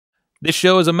This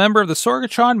show is a member of the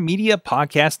Sorgatron Media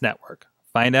Podcast Network.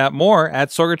 Find out more at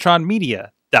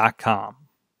sorgatronmedia.com.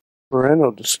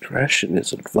 Parental discretion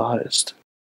is advised.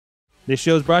 This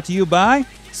show is brought to you by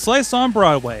Slice on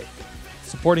Broadway,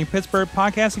 supporting Pittsburgh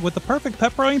podcasting with the perfect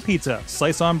pepperoni pizza.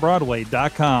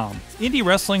 SliceOnBroadway.com. Indy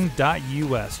Wrestling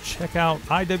US. Check out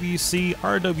IWC,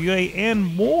 RWA, and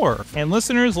more. And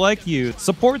listeners like you,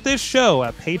 support this show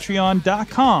at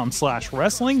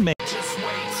patreon.com/wrestlingmayhem. Just wait,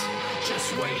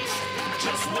 just wait,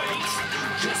 just wait,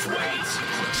 just wait,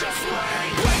 just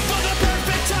wait. Wait for the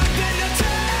perfect time, then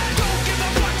attack. Don't give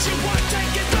up what you want,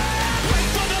 take it back. Wait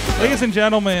for the perfect. Ladies and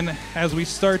gentlemen, as we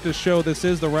start the show, this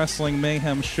is the Wrestling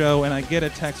Mayhem Show, and I get a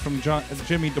text from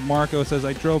Jimmy DeMarco. Says,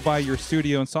 I drove by your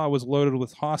studio and saw it was loaded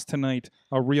with Hoss tonight,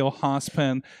 a real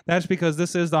Hossmen. That's because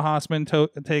this is the Hossmen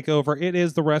Takeover. It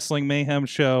is the Wrestling Mayhem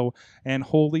Show, and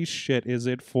holy shit, is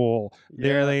it full. Yeah.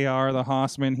 There they are, the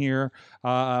Hossmen here.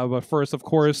 But first, of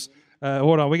course,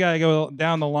 hold on, we got to go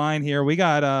down the line here. We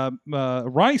got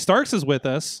Ronnie Starks is with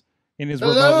us in his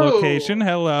remote location.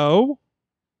 Hello.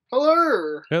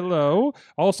 Hello. Hello.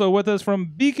 Also with us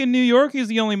from Beacon, New York, he's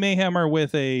the only Mayhemmer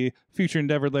with a future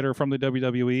endeavor letter from the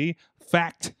WWE.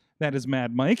 Fact, that is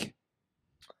Mad Mike.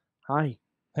 Hi.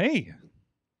 Hey.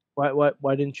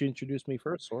 Why didn't you introduce me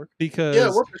first, Sorg?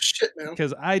 Because we're for shit, man.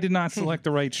 Because I did not select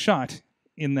the right shot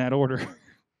in that order.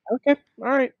 Okay. All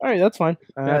right, that's fine.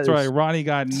 That's right. Ronnie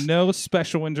got no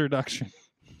special introduction.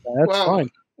 That's fine.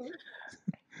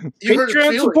 You heard his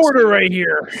Patreon feelings. supporter right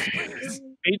here.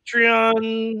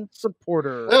 Patreon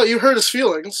supporter. Well, you heard his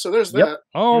feelings, so there's Yep. that.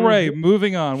 All right,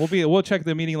 moving on. We'll check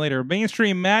the meeting later.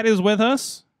 Mainstream Matt is with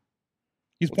us.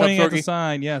 He's pointing at the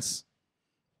sign. Yes.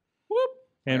 Whoop.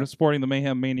 And supporting the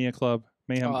Mayhem Mania Club.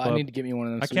 Mayhem Club. I need to get me one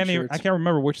of those. I can't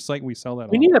remember which site we sell that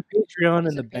We on. need a Patreon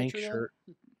in the bank shirt.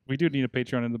 We do need a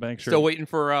Patreon in the bank shirt. Still waiting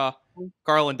for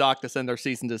Carl and Doc to send their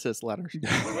cease and desist letters.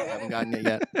 Haven't gotten it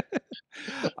yet.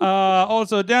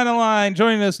 Also, down the line,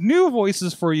 joining us, new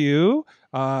voices for you,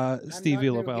 Stevie I'm not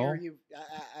new LaBelle. here.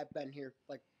 I've been here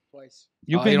like twice.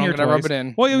 You've been here twice. Rub it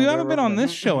in. Well, you haven't been on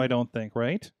this show, I don't think,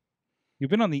 right? You've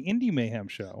been on the Indie Mayhem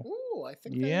show. Ooh, I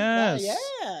think. Yes.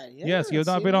 Yes, you have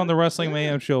not see been on the that? Wrestling Yeah.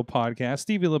 Mayhem show podcast.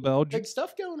 Stevie LaBelle, Big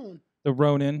stuff going on. the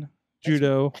Ronin,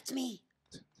 Judo. That's me.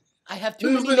 I have too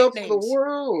many Moving up nicknames. the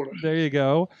world. There you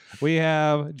go. We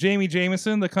have Jamie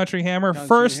Jameson, the Country Hammer. Country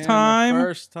First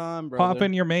Hammer, time brother.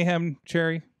 popping your Mayhem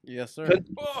cherry. Yes, sir.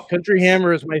 Country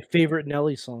Hammer is my favorite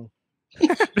Nelly song.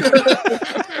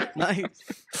 Nice.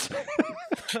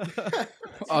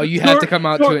 Oh, you have to come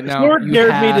out to it now. Lord You dared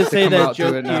me have to say come that out to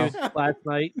joke it to now. you last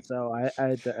night, so I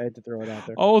had to throw it out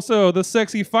there. Also, the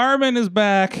sexy fireman is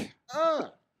back. Uh,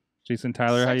 Jason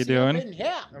Tyler, how you sexy doing? woman,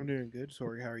 yeah. I'm doing good,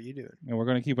 Sorg. How are you doing? And we're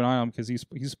going to keep an eye on him because he's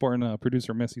sporting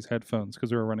producer Missy's headphones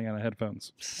because we were running out of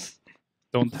headphones.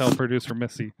 Don't tell producer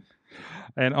Missy.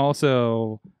 And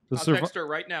also, I'll text her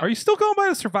right now. Are you still going by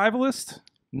the Survivalist?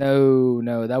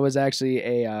 No, that was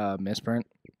actually a misprint.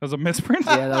 That was a misprint?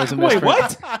 Yeah, that was a Wait,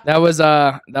 misprint. what? That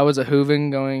was a Hooven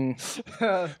going.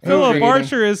 Philip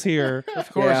Archer is here.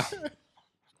 Of course. Yeah.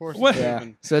 Of course. What? Yeah.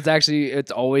 So it's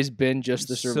always been just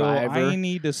the Survivor. So I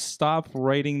need to stop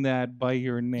writing that by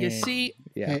your name. You see,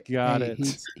 Yeah, got it.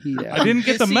 yeah. I didn't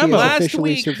get the See, memo. Last Officially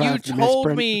week you survived the told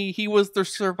misprint. me he was the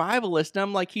survivalist, and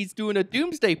I'm like, he's doing a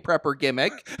doomsday prepper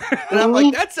gimmick, and I'm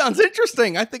like, that sounds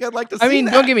interesting. I think I'd like to see Mm-hmm. I mean,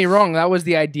 that. don't get me wrong, that was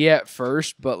the idea at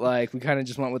first, but like we kind of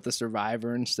just went with the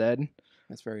survivor instead.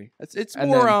 That's very. It's And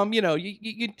more then-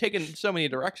 you take in so many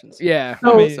directions. Yeah.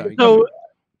 So, I mean, so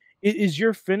is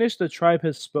your finish the tribe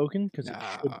has spoken? Because it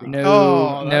should be. No,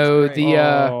 Oh, no, that's the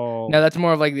Oh. no, that's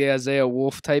more of like the Isaiah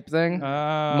Wolf type thing.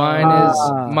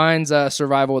 Ah. Mine's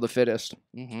survival of the fittest.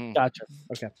 Mm-hmm. Gotcha.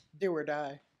 Okay. Do or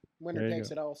die. Winner There you takes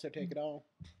go. it all, so take it all.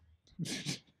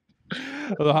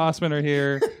 Well, the Hossmen are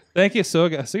here. Thank you,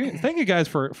 thank you guys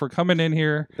for coming in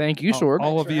here. Thank you, Sorg.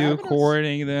 All of Thanks for you having us.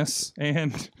 coordinating this,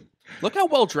 and Look how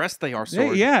well dressed they are,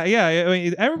 Sorg. yeah. I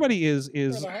mean, everybody is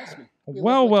We're the Hossmen. We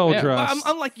well look like- Yeah, dressed.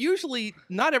 I'm like usually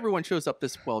not everyone shows up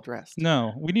this well dressed.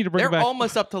 No, we need to bring They're back.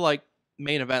 almost up to like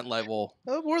main event level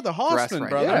We're the dress Hossmen, right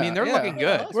brother. now. I mean, they're looking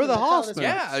good. We're the Hossmen. Hossmen.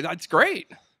 Yeah, that's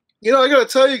great. You know, I gotta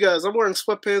tell you guys, I'm wearing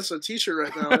sweatpants and a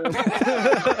t-shirt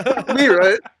right now. Me,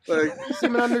 right? Like,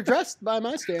 Seeming underdressed by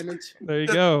my standards. There you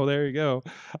go. There you go.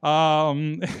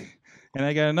 And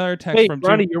I got another text Hey, from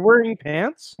Ronnie, Jim. you're wearing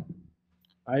pants?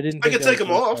 I didn't. I think can that take was them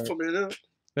a off. I requirement.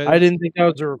 mean, I didn't think that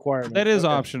was a requirement. That is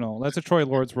Okay. optional. That's a Troy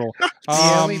Lord's rule.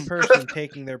 The only person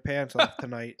taking their pants off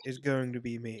tonight is going to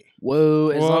be me. Whoa,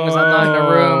 as long as I'm not in the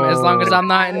room. As long as I'm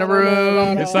not in the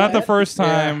room. It's not the first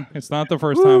time. It's not the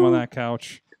first time on that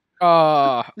couch.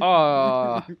 What?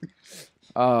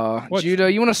 What? Judo,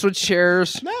 you want to switch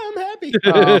chairs? No, I'm happy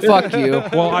happy. Fuck you.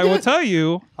 Well, I will tell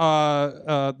you,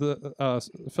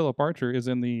 Philip Archer is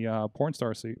in the porn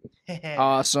star seat.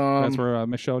 Awesome. That's where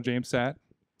Michelle James sat.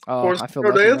 Oh, Porn I feel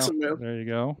star lucky now. dancing, man. There you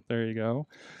go. There you go.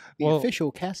 The Well-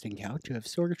 official casting couch of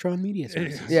Sorgatron Media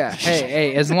Services. Yeah.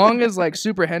 Hey. As long as like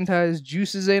Super Hentai's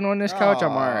juices ain't on this couch,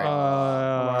 I'm Uh,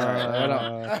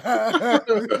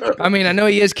 alright. I mean, I know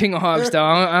he is King of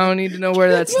Hogstyle. I don't need to know where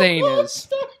that stain is.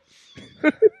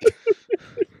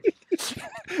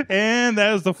 And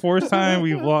that is the fourth time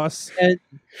we've lost.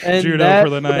 And Judo that, for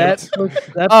the night. That puts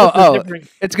Oh, a different.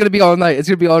 It's gonna be all night. It's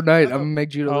gonna be all night. I'm gonna make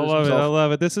Judo I lose love it. I himself.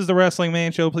 love it. This is the Wrestling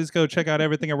Mayhem Show. Please go check out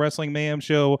everything at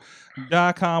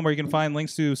WrestlingMayhemShow.com, where you can find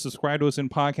links to subscribe to us in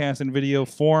podcast and video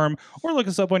form, or look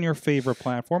us up on your favorite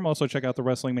platform. Also, check out the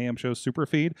Wrestling Mayhem Show super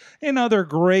feed and other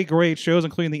great shows,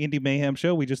 including the Indy Mayhem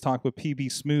Show. We just talked with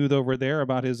PB Smooth over there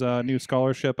about his new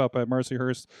scholarship up at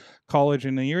Mercyhurst College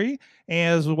in Erie,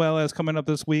 as well as coming up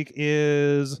this week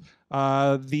is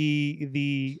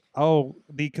the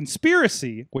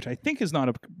Conspiracy, which I think is not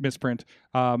a misprint.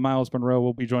 Miles Monroe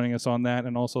will be joining us on that,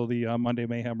 and also the Monday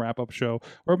Mayhem wrap-up show,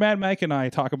 where Mad Mike and I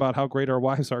talk about how great our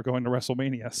wives are going to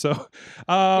WrestleMania. So,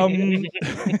 and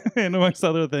amongst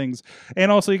other things.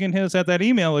 And also you can hit us at that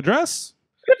email address.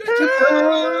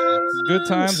 Good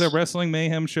times at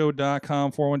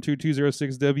WrestlingMayhemShow.com,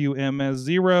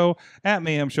 412-206-WMS0, at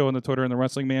Mayhem Show on the Twitter and the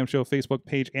Wrestling Mayhem Show Facebook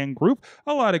page and group.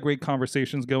 A lot of great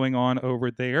conversations going on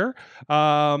over there.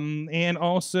 And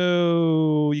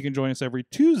also, you can join us every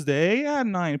Tuesday at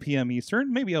 9 p.m.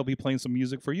 Eastern. Maybe I'll be playing some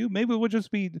music for you. Maybe we'll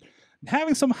just be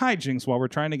having some hijinks while we're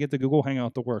trying to get the Google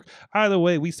Hangout to work. Either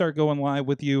way, we start going live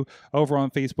with you over on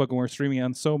Facebook, and we're streaming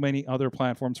on so many other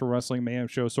platforms for Wrestling Mayhem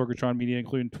Show, Sorgatron Media,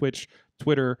 including Twitch,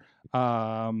 Twitter,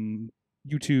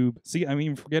 YouTube. See, I'm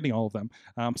even forgetting all of them.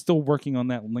 I'm still working on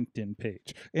that LinkedIn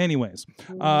page. Anyways,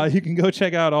 you can go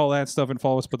check out all that stuff and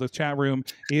follow us, but the chat room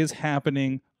is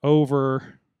happening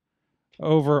over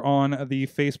on the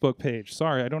Facebook page.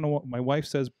 Sorry, I don't know what my wife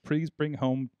says. Please bring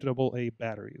home AA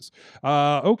batteries.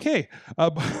 Okay.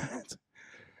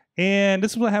 And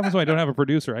this is what happens when I don't have a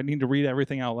producer. I need to read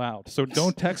everything out loud. So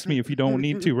don't text me if you don't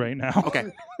need to right now.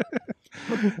 Okay.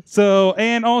 So,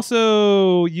 and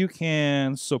also you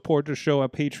can support the show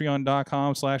at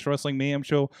patreon.com/Wrestling Mayhem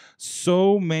Show.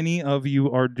 So many of you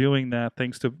are doing that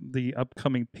thanks to the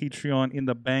upcoming Patreon in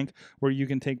the Bank, where you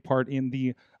can take part in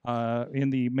the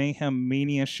Mayhem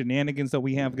Mania shenanigans that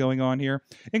we have going on here,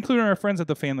 including our friends at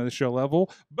the fan of the show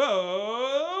level,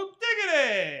 Bo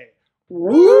Diggity!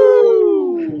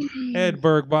 Woo! Ed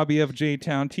Berg, Bobby F. J.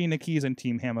 Town, Tina Keys, and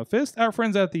Team Hammer Fist. Our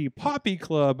friends at the Poppy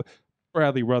Club,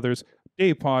 Bradley Ruthers,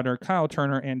 Dave Potter, Kyle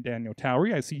Turner, and Daniel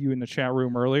Towery. I see you in the chat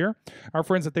room earlier. Our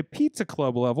friends at the Pizza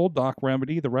Club level, Doc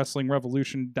Remedy,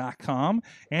 TheWrestlingRevolution.com,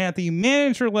 and at the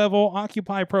manager level,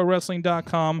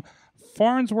 OccupyProWrestling.com,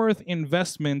 Farnsworth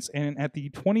Investments, and at the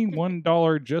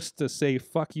 $21 just to say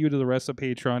fuck you to the rest of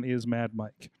Patreon is Mad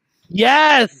Mike.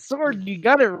 Yes, Sword, you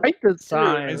got it right this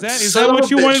time. Is that Son of what a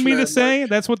you bitch, wanted me to Mad say? Mike.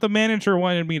 That's what the manager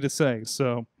wanted me to say.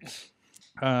 So,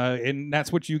 and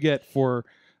that's what you get for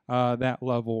that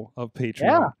level of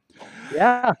Patreon.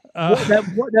 Yeah. That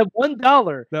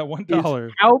 $1. That $1.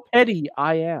 Is how petty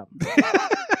I am.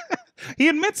 He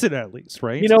admits it at least,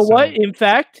 right? You know So- what? In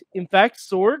fact,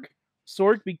 Sorg,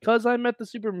 because I'm at the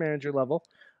super manager level,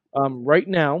 right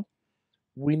now,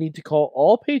 we need to call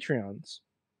all Patreons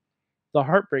the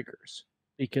Heartbreakers,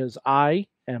 because I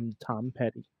am Tom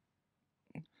Petty.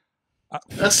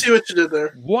 I see what you did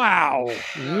there. Wow.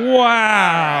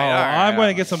 I'm going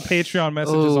to get some Patreon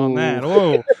messages on that.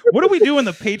 Whoa. What do we do when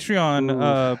the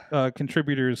Patreon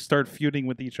contributors start feuding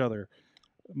with each other?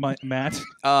 Matt?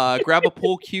 Grab a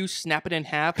pool cue, snap it in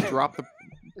half, drop the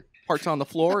parts on the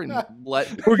floor, and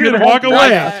let We're going to walk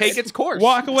away. take its course.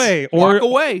 Walk away. Walk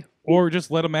away. Or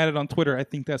just let them at it on Twitter. I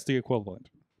think that's the equivalent.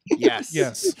 Yes.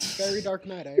 Yes. Very dark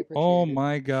night. I appreciate Oh it.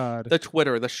 my God. The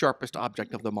Twitter, the sharpest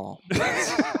object of them all.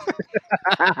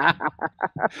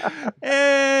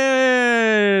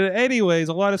 And anyways,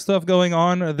 a lot of stuff going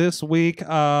on this week,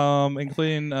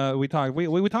 including we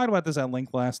talked about this at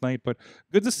length last night, but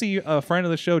good to see a friend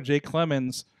of the show, Jay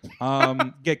Clemons,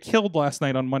 get killed last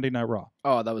night on Monday Night Raw.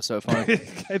 Oh, that was so fun. I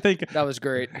think That was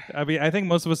great. I think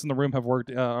most of us in the room have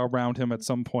worked around him at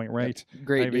some point, right?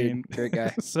 Great I dude. mean, Great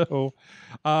guy. So,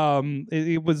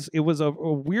 it was a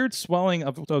weird swelling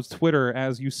of Twitter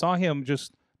as you saw him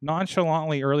just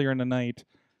nonchalantly earlier in the night,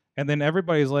 and then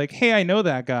everybody's like, "Hey, I know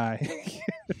that guy,"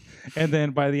 and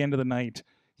then by the end of the night,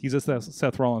 he's just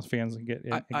Seth Rollins fans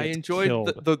and I enjoyed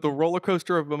killed. the roller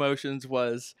coaster of emotions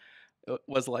was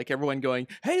was like everyone going,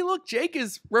 "Hey, look, Jake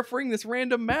is refereeing this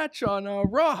random match on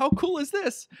Raw. How cool is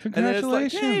this?" And then it's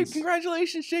like, "Hey,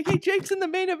 congratulations, Jake! Hey, Jake's in the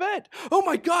main event. Oh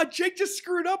my God, Jake just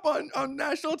screwed up on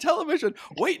national television.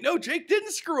 Wait, no, Jake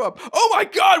didn't screw up. Oh my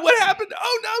God, what happened?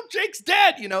 Oh no, Jake's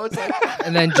dead. You know, it's like,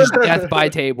 And then just death by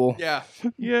table. yeah,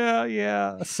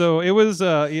 Yeah. So it was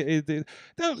that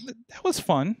was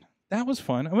fun. That was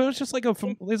fun. I mean, it was just like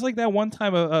it's like that one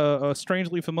time a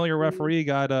strangely familiar referee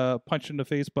got punched in the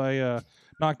face by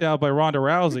knocked out by Ronda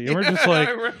Rousey, and we're just like,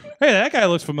 hey, that guy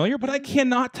looks familiar, but I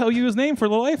cannot tell you his name for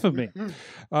the life of me.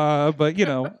 But you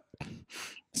know,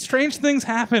 strange things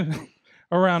happen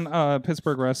around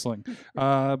Pittsburgh wrestling.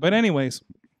 But anyways.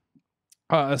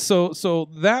 So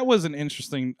that was an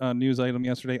interesting news item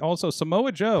yesterday. Also,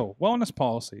 Samoa Joe wellness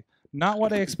policy, not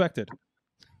what I expected.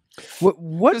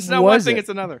 What it's not one was thing, it? it's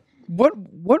another.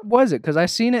 What was it? Because I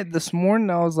seen it this morning.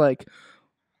 And I was like,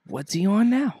 "What's he on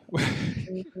now?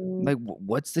 Like,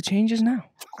 what's the changes now?"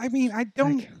 I mean, I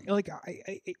don't like.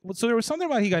 So there was something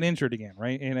about he got injured again,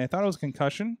 right? And I thought it was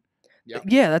concussion.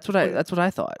 Yeah, that's what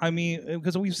I thought. I mean,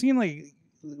 because we've seen like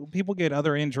people get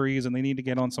other injuries and they need to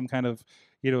get on some kind of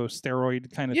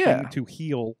steroid kind of thing to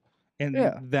heal, and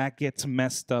that gets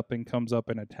messed up and comes up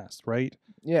in a test, right?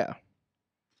 Yeah.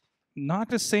 Not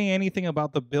to say anything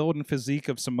about the build and physique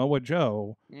of Samoa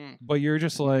Joe, but you're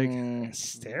just like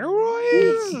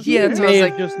steroids. He may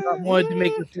have just not wanted to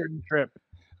make a certain trip.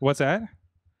 What's that?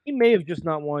 He may have just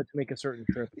not wanted to make a certain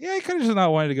trip. Yeah, he could have just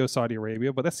not wanted to go Saudi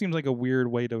Arabia, but that seems like a weird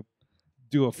way to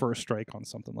do a first strike on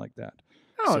something like that.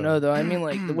 I don't know though. I mean,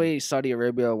 like the way Saudi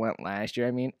Arabia went last year.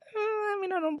 I mean, I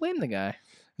don't blame the guy.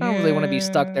 I don't really want to be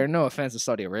stuck there. No offense to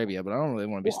Saudi Arabia, but I don't really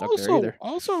want to be stuck there either.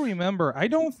 Also, remember, I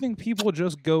don't think people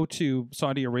just go to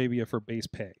Saudi Arabia for base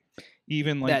pay,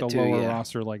 even like That the too, lower yeah.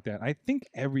 roster like that. I think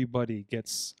everybody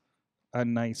gets a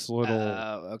nice little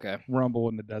Okay, rumble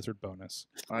in the desert bonus.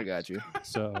 I got you.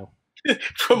 So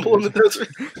Rumble in the desert.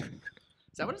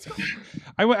 Is that what it's called?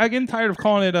 I get tired of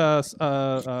calling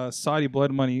it Saudi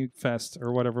Blood Money Fest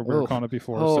or whatever we were calling it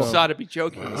before. Oh. So Saw to be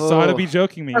joking. Saw to be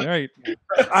joking me, right?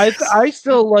 I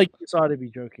still like Saw to be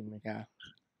joking me. Yeah.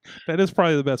 That is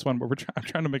probably the best one, but I'm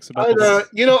trying to mix it up. a bit.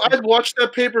 I'd watch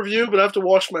that pay-per-view, but I have to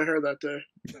wash my hair that day.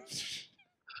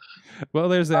 Well,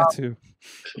 there's that too.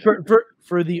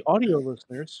 For the audio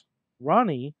listeners,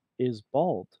 Ronnie is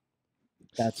bald.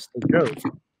 That's the joke.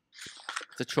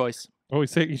 It's a choice. Oh,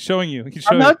 he's showing you.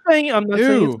 I'm not saying it's not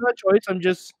a choice. I'm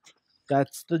just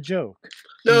that's the joke.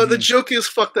 No, the joke is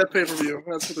fuck that pay-per-view.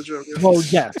 That's what the joke is. Well,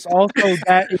 yes. Also,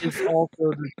 that is also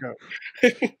the joke.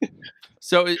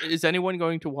 So is anyone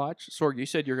going to watch? Sorg, you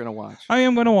said you're going to watch. I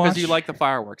am going to watch. Because you like the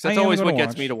fireworks. That's I am always what gonna gets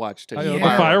watch. me to watch, too. The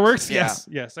fireworks? Yeah.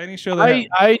 Yes. Any show that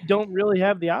I don't really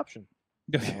have the option.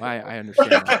 I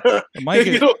understand that. Mike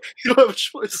you is, don't have a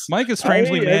choice. Mike is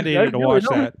strangely I mandated to really watch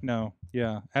don't. that. No,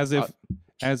 yeah, as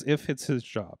if it's his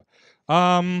job.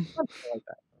 Are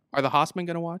the Hossmen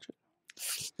going to watch it?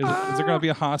 Is there going to be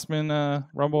a Hossman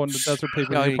Rumble in the Desert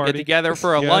pay-per-view You party? get together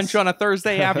for a Yes. lunch on a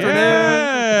Thursday afternoon.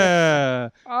 Yeah.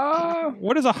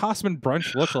 What does a Hossman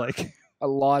brunch look like? A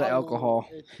lot of alcohol.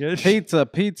 Pizza.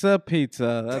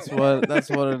 That's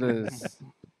what it is.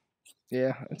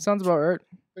 Yeah, it sounds about right.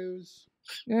 Booze,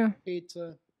 Yeah.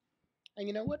 pizza, and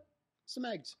you know what? Some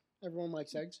eggs. Everyone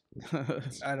likes eggs.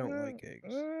 I don't like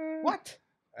eggs. What?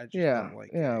 I just Yeah. don't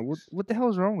like Yeah. eggs. What the hell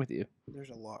is wrong with you? There's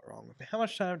a lot wrong with me. How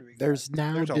much time do we got? There's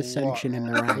now There's a dissension lot in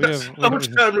wrong. the We ranks. have, How much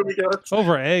time do we got?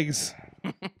 over eggs.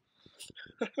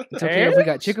 It's okay if we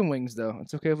got chicken wings, though.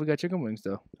 It's okay if we got chicken wings,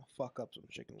 though. I'll fuck up some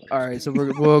chicken wings. All right, so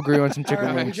we'll agree on some chicken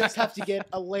All right, we wings. just have to get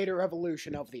a later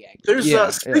evolution of the egg. There's Yeah,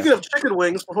 speaking of chicken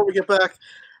wings. Before we get back,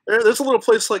 there's a little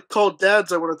place called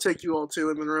Dad's. I want to take you all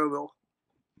to in Monroeville.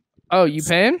 Oh, you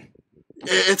paying?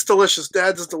 It's delicious.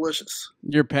 Dad's is delicious.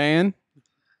 You're paying?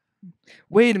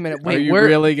 Wait a minute. Are Wait, you where?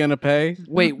 really gonna pay?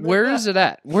 Wait, where is it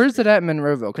at? Where's it at,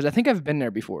 Monroeville? Because I think I've been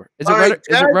there before. Is it All right? right,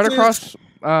 Is it right Dad's across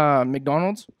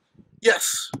McDonald's?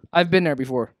 Yes. I've been there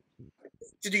before.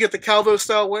 Did you get the Calvo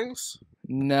style wings?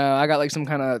 No, I got like some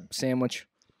kind of sandwich.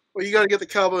 Well, you got to get the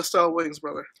Calvo style wings,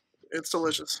 brother. It's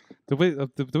delicious. Do we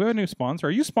have a new sponsor?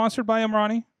 Are you sponsored by him,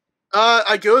 Ronnie?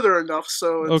 I go there enough,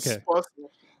 so it's Okay.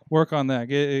 possible. Work on that.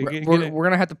 We're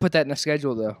gonna have to put that in the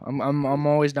schedule, though. I'm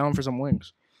always down for some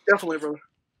wings. Definitely, brother.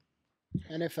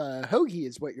 And if hoagie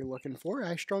is what you're looking for,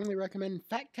 I strongly recommend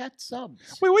Fat Cat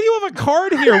subs. Wait, what do you have a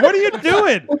card here? What are you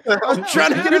doing? I'm trying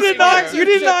to get You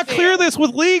did not clear this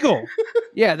with legal.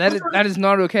 Yeah, that is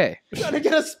not okay. trying to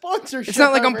get a sponsorship. It's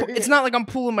not like over here. it's not like I'm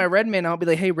pulling my Redman. I'll be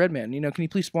like, hey, Redman, can you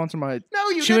please sponsor my No,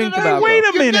 you chewing did it. tobacco? Wait a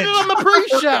You did minute. it on the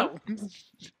pre-show.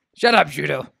 Shut up,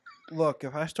 Judo. Look,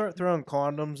 if I start throwing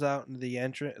condoms out into the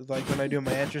entrance, like when I do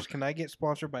my entrance, can I get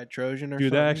sponsored by Trojan or Dude,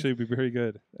 something? that actually would be very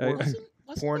good. Or- Wasn't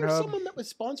there Pornhub? someone that was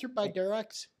sponsored by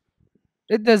Durex?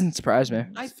 It doesn't surprise me.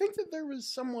 I think that there was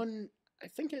someone. I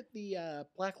think at the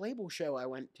Black Label show I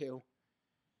went to,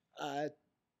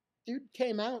 dude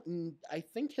came out and I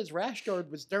think his rash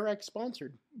guard was Durex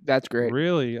sponsored. That's great.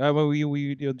 Really? Well,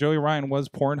 Joey Ryan was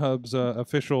Pornhub's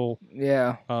official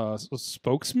Yeah.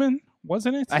 spokesman,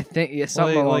 wasn't it? I think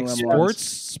something like along them lines.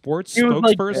 sports He was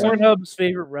like spokesperson. Pornhub's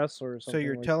favorite wrestler. Or So something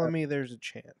you're like telling that. me there's a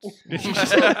chance?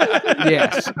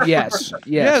 Yes.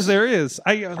 Yes, there is.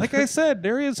 Like I said,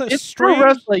 there is a It's pro strange.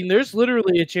 wrestling. There's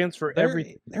literally a chance for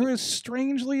everything. There is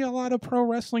strangely a lot of pro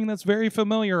wrestling that's very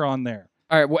familiar on there.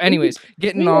 All right. Well, anyways,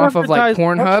 getting We off of like advertise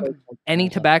Pornhub, wrestling. any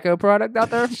tobacco product out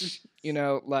there,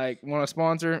 like want to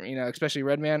sponsor, especially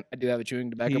Redman. I do have a chewing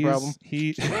tobacco problem.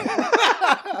 Phil,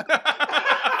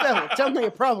 it's only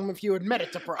a problem if you admit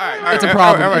it's a problem. All right, It's a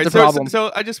problem. All right, It's a problem.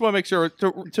 So I just want to make sure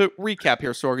to recap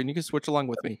here, Sorgan. You can switch along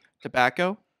with me.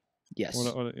 Tobacco, Yes.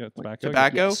 Tobacco.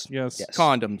 tobacco, Yes. Yes.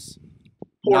 condoms.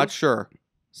 Not sure.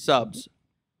 Subs.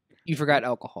 You forgot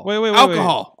alcohol. Wait.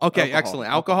 Alcohol. Okay, Alcohol.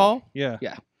 excellent. Alcohol. Yeah.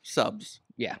 Subs.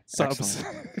 Yeah. Subs.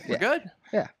 Excellent. We're good.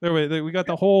 We got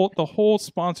the whole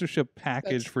sponsorship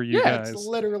package for you yeah, guys. It's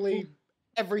literally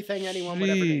everything anyone would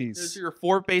ever need. Those Jeez. are your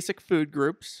 4 basic food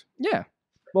groups. Yeah.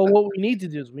 Well, what we need to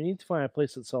do is we need to find a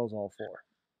place that sells all 4.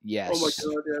 Yes. Oh my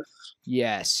god, yes.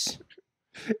 Yes.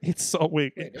 It's so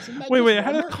wait. Isn't that Wait. just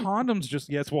How did Walmart? condoms just?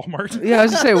 Yeah, it's Walmart. Yeah, I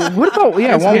was gonna say, what about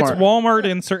It's Walmart? Walmart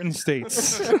in certain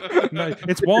states. No,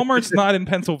 it's Walmart's not in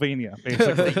Pennsylvania,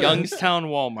 basically. The Youngstown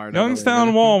Walmart. I Youngstown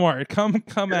believe. Walmart,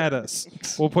 come at us.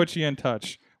 We'll put you in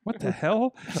touch. What the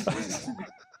hell?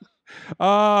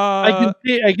 I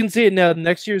can see it now.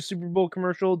 Next year's Super Bowl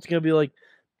commercial, it's gonna be like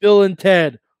Bill and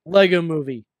Ted Lego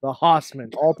Movie, the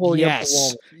Hossmen, all pulling up to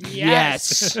Yes. Walmart.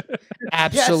 Yes.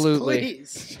 Absolutely.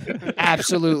 Yes, please.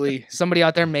 Absolutely. Somebody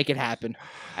out there make it happen.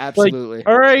 Absolutely.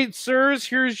 All right, sirs,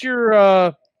 here's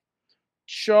your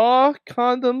Shaw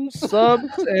condoms,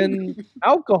 subs, and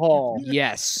alcohol.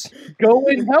 Yes. Go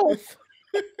in health.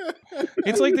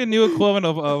 It's like the new equivalent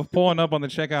of pulling up on the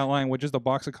checkout line with just a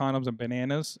box of condoms and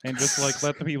bananas and just like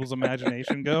let the people's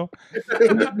imagination go.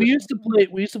 We used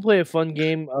to play a fun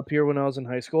game up here when I was in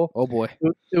high school. Oh boy.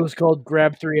 It was called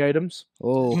Grab 3 Items.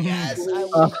 Oh. Yes, I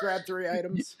love grab 3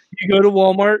 items. You go to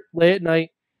Walmart late at night,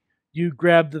 you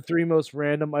grab the 3 most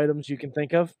random items you can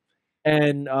think of,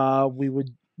 and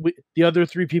the other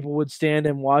 3 people would stand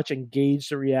and watch and gauge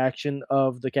the reaction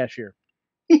of the cashier.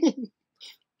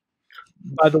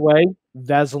 By the way,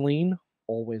 Vaseline,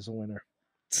 always a winner.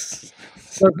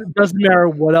 Doesn't matter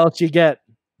what else you get.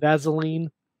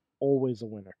 Vaseline, always a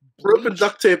winner. Rope and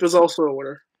duct tape is also a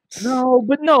winner. No,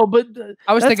 but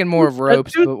I was that's thinking more of too-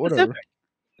 ropes, that's too but whatever. specific.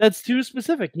 That's too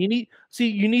specific. You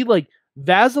need like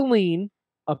Vaseline,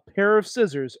 a pair of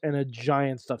scissors, and a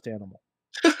giant stuffed animal.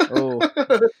 Oh.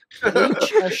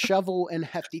 Bleach, a shovel, and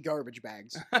hefty garbage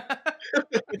bags.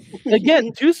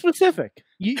 Again, too specific.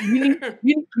 You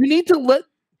need to let.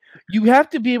 You have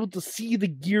to be able to see the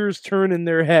gears turn in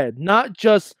their head, not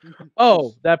just,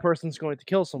 oh, that person's going to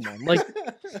kill someone. Like,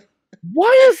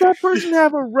 why does that person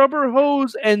have a rubber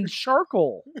hose and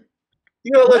charcoal?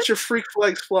 You gotta let your freak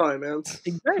flags fly, man.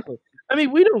 Exactly. I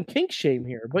mean, we don't kink shame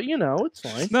here, but it's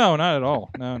fine. No, not at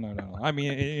all. No. I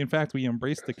mean, in fact, we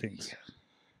embrace the kinks.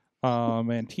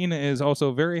 And Tina is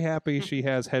also very happy she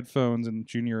has headphones and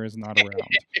Junior is not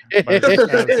around. But I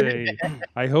just gotta say,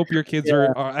 I hope your kids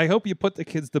are. I hope you put the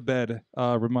kids to bed.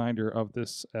 Reminder of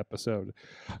this episode.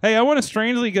 Hey, I want to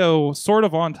strangely go sort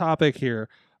of on topic here.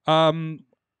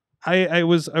 I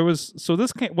was so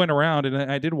this went around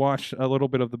and I did watch a little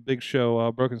bit of the Big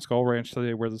Show, Broken Skull Ranch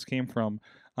today, where this came from.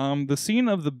 The scene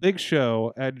of the Big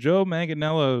Show at Joe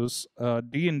Manganiello's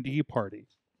D&D party.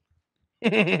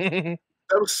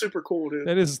 That was super cool, dude.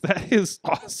 That is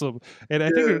awesome, and I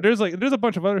think there's a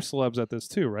bunch of other celebs at this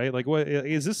too, right? Like, what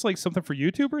is this like something for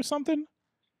YouTube or something?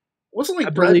 Wasn't like I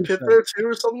Brad believe Pitt so. there too,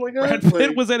 or something like that? Brad Pitt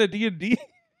Like, was at a D&D.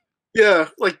 yeah,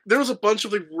 like there was a bunch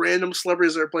of like random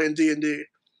celebrities that are playing D&D.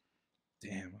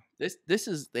 Damn, This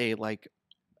is a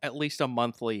at least a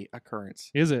monthly occurrence.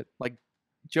 is it?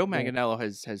 Joe Manganiello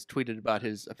has tweeted about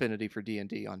his affinity for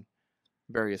D&D on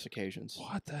various occasions.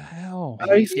 What the hell?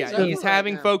 He's Yeah, over he's right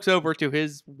having now. folks over to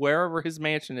his wherever his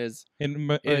mansion is in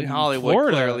Hollywood,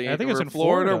 Florida. clearly. I think it's or in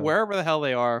Florida, wherever the hell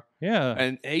they are. Yeah.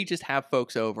 And they just have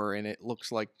folks over, and it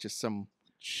looks like just some.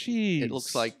 Jeez. It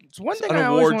looks like It's one thing an I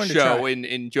always award wanted to show try.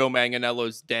 in Joe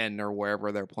Manganiello's den or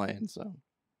wherever they're playing. So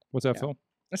What's that, Yeah. Phil?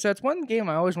 So that's one game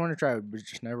I always wanted to try, but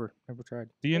just never tried.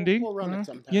 D&D. We'll run it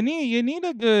sometime. You need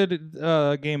a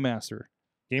good game master.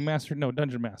 Game Master? No,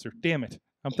 Dungeon Master. Damn it.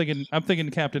 I'm thinking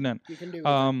Captain N. You can do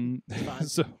it.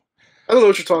 So I don't know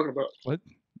what you're talking about. what?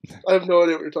 I have no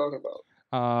idea what you're talking about.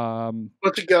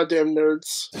 Bunch of goddamn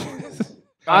nerds.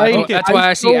 That's why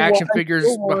I see still action want- figures I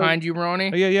still want- behind you, Ronnie.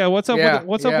 Yeah. What's up? Yeah,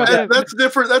 What's yeah. up with that? That's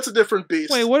different. That's a different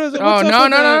beast. Wait, what is it? Oh What's up no,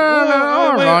 with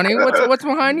no, wait. Ronnie. What's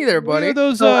behind you there, What are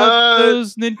buddy?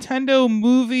 those Nintendo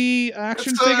movie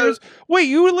action It's, figures? Wait,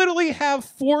 you literally have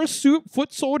 4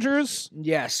 foot soldiers?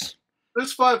 Yes.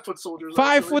 There's 5 foot soldiers.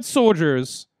 5 actually. foot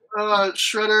soldiers.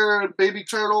 Shredder, Baby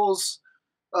Turtles,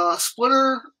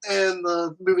 Splinter, and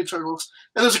the movie Turtles.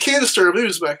 And there's a canister of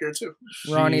ooze back here too.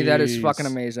 Ronnie, that is Jeez. fucking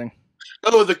amazing.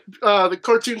 Oh, the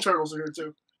cartoon Turtles are here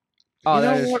too. Oh, You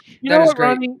that know is what? You that know is what, great.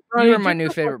 Ronnie? You are my just new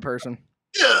go favorite person.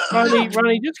 Yeah.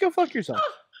 Ronnie, just go fuck yourself.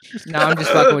 No, I'm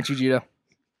just fucking with you, Gito.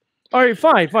 All right,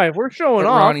 fine. We're showing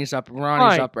off. Ronnie's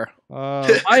Fine. upper.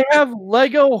 I have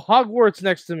Lego Hogwarts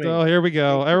next to me. Oh, here we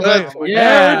go.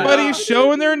 Yeah. Everybody's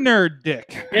showing their nerd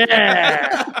dick.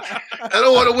 Yeah. I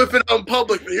don't want to whip it out in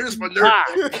public, but here's my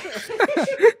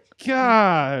nerd.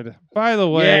 God. By the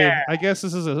way, Yeah. I guess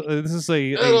this is a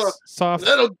That'll- soft.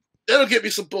 That'll get me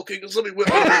some bookings. Let me whip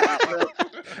it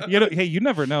out. Hey, you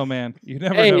never know, man. You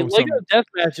never Hey, know. Lego death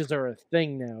matches are a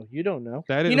thing now. You don't know.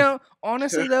 That is, You know,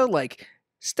 honestly though, like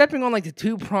stepping on like the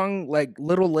 2-prong like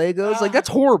little Legos, like that's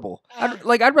horrible.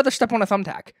 I'd rather step on a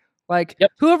thumbtack. Like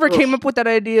Yep. whoever came up with that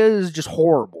idea is just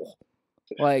horrible.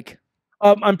 Like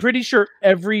I'm pretty sure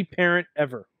every parent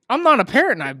ever. I'm not a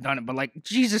parent and I've done it, but like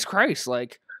Jesus Christ,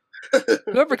 like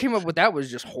whoever came up with that was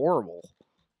just horrible.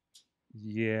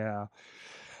 yeah.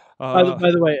 By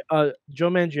the way, Joe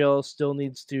Manganiello still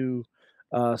needs to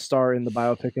star in the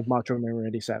biopic of Macho Man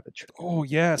Randy Savage. Oh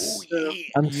yes.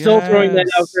 I'm still throwing that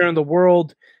out Yes. there in the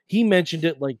world. He mentioned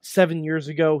it like 7 years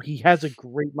ago. He has a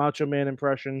great Macho Man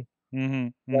impression.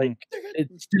 Mm-hmm, Like it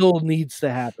still needs to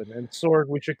happen. And Sorg,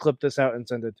 we should clip this out and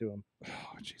send it to him. Oh,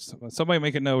 jeez. Somebody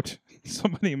make a note.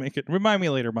 Somebody make it. Remind me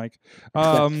later, Mike.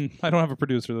 I don't have a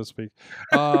producer this week.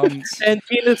 And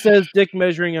Tina says dick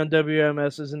measuring on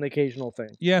WMS is an occasional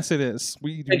thing, Yes, it is.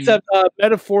 We except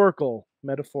metaphorical.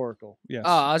 Metaphorical. yes. Oh,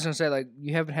 I was gonna say like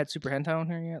you haven't had Super Hentai on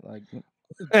here yet, like.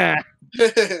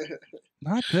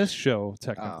 Not this show,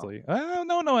 technically.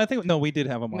 No. I think we did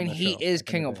have him. I mean, on he show. is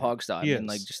I king think of we did. Hogstyle. I He mean,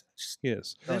 like is. just He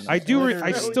is. This I do. I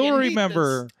Literally, still you need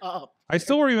remember. this up. I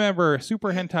still remember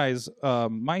Super Hentai's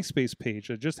MySpace page.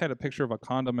 It just had a picture of a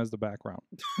condom as the background.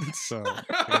 So like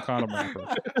a condom wrapper.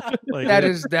 Like,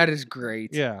 that is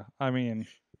great. Yeah, I mean,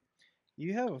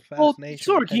 You have a Well,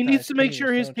 fascination. Sorg, he needs to make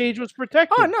sure his page was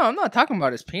protected. Oh no, I'm not talking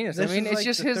about his penis. This I mean, is it's like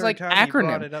just the his third like time you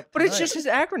brought acronym. it up But it's tonight. just his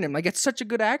acronym. Like it's such a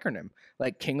good acronym.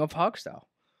 Like King of Hogstyle.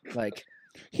 Like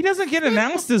he doesn't get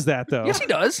announced as that though. yes, he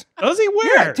does. Does he?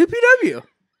 Where? Yeah, 2PW.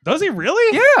 Does he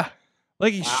really? Yeah.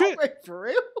 Like he should. Wait, for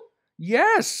real?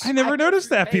 Yes. I never noticed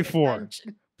that Pay before.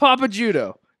 attention. Papa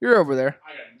Judo, you're over there.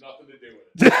 I got nothing to do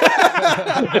with it.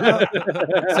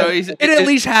 So it at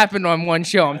least happened on one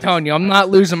show. I'm telling you, I'm not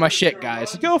losing my shit,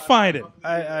 guys. Go find it.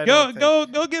 I Go don't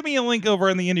think- go give me a link over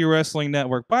in the Indie Wrestling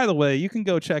Network. By the way, you can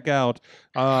go check out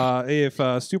if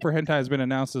Super Hentai has been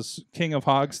announced as King of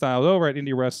Hogstyle over at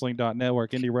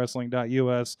indiewrestling.network,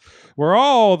 indiewrestling.us, where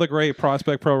all the great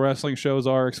Prospect Pro Wrestling shows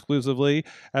are exclusively,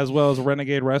 as well as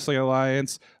Renegade Wrestling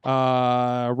Alliance,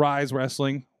 Rise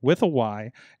Wrestling with a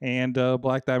Y, and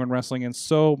Black Diamond Wrestling, and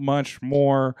so much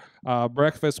more.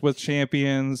 Breakfast with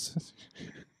Champions.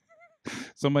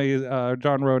 Somebody,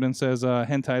 John Roden says,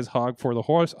 Hentai's hog for the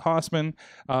Hossmen.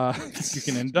 You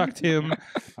can induct him.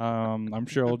 I'm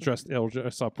sure it'll dress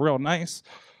up real nice.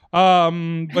 But How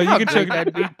you can great check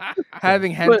that'd be.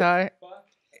 Having hentai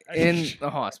in the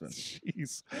Hossman.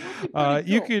 Jeez.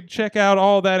 You could check out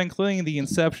all that, including the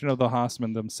inception of the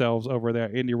Hossmen themselves over there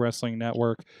at Indie Wrestling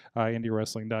Network,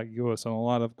 indiewrestling.us, and a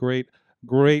lot of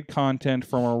great content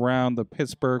from around the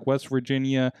Pittsburgh, West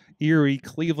Virginia, Erie,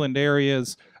 Cleveland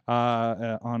areas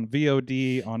on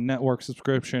VOD, on network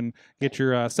subscription. Get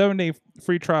your 7-day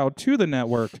free trial to the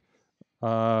network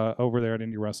over there at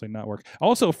Indie Wrestling Network.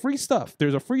 Also, free stuff.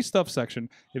 There's a free stuff section.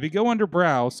 If you go under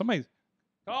browse, somebody...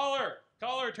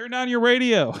 Caller, turn down your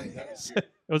radio.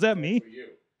 Was that me?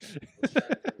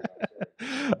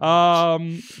 I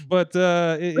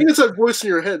think it's that voice in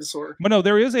your head, Sorg. But no,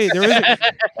 there is a You hear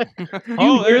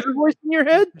there- the voice in your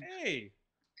head? Hey.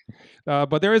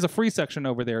 But there is a free section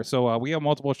over there. So we have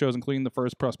multiple shows, including the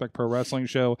first Prospect Pro Wrestling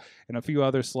show and a few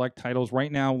other select titles.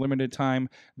 Right now, limited time,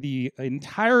 the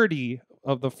entirety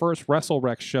of the first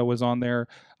WrestleRex show is on there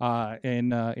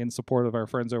in support of our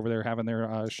friends over there having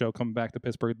their show coming back to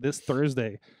Pittsburgh this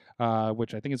Thursday.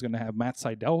 which I think is going to have Matt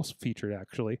Seidel featured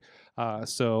actually.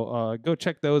 So go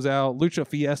check those out. Lucha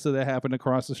Fiesta that happened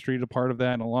across the street, a part of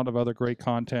that, and a lot of other great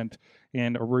content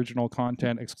and original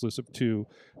content exclusive to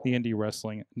the Indie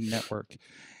Wrestling Network.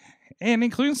 And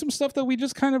including some stuff that we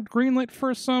just kind of greenlit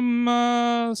for some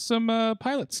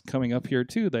pilots coming up here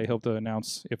too. They hope to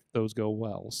announce if those go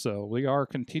well. So we are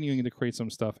continuing to create some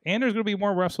stuff, and there's going to be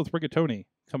more refs with Rigatoni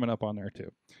coming up on there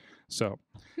too. So,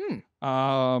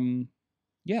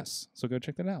 yes. So go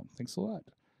check that out. Thanks a lot.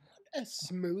 A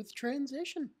smooth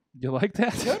transition. You like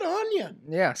that? Good on you.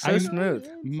 Yeah, so smooth.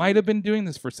 Might have been doing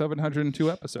this for 702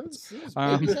 episodes.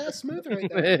 Smooth right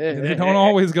there. They don't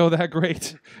always go that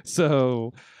great.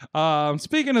 So,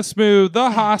 speaking of smooth, the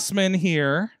Hossmen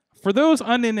here. For those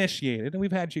uninitiated, and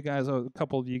we've had you guys, a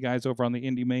couple of you guys over on the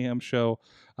Indie Mayhem show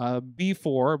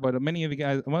before, but many of you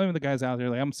guys, one of the guys out there,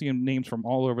 like I'm seeing names from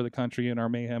all over the country in our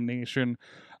Mayhem Nation.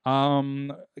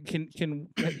 Can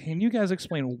you guys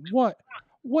explain what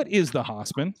is the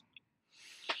Hossmen?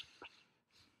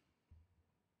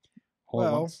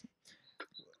 Well,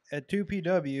 at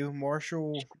 2PW,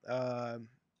 Marshall,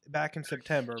 back in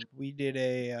September, we did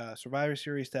a Survivor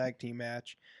Series tag team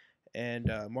match,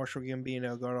 and Marshall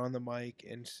Gambino got on the mic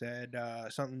and said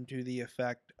something to the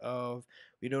effect of,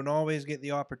 we don't always get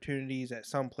the opportunities at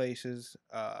some places,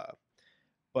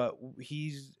 but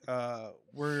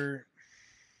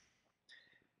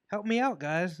help me out,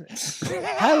 guys.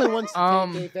 Highland wants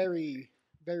to take a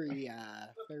very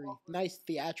nice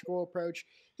theatrical approach.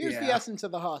 Here's the essence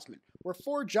of the Hossmen. We're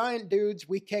 4 giant dudes.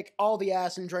 We kick all the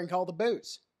ass and drink all the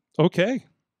booze. Okay.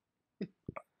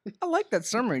 I like that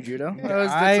summary, Judo.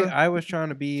 I was trying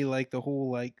to be like the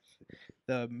whole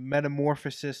the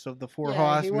metamorphosis of the 4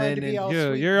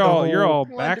 Hossmen. You're all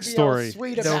backstory.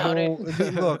 Sweet about it.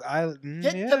 Look,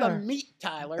 Get to the meat,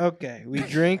 Tyler. Okay, we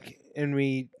drink and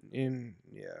we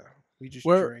just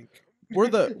drink. We're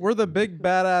the big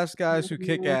badass guys who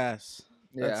kick ass.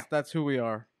 Yeah, That's who we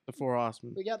are. The 4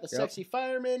 Hossmen. We got the sexy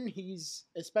fireman. He's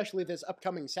especially this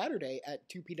upcoming Saturday at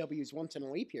 2PW's Once in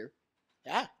a Leap Year.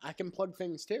 Yeah, I can plug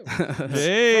things too.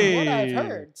 Hey. From what I've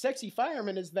heard, sexy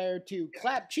fireman is there to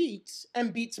clap cheeks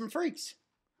and beat some freaks.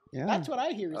 Yeah. That's what I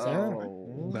hear he's there for.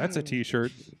 Oh, that's a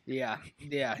T-shirt. Yeah,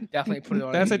 definitely put it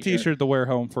on. That's a T-shirt to wear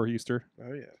home for Easter.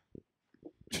 Oh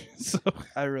yeah. So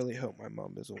I really hope my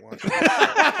mom doesn't watch it.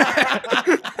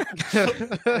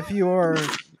 If you are,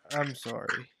 I'm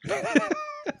sorry.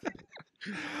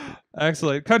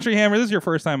 Excellent. Country Hammer, this is your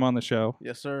first time on the show.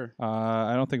 Yes, sir.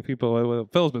 I don't think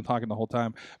Phil's been talking the whole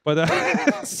time, but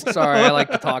sorry, I like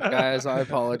to talk, guys. I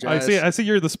apologize. I see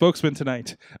you're the spokesman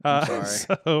tonight. I'm sorry.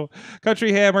 So,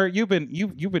 Country Hammer, you've been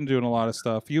doing a lot of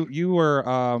stuff. You were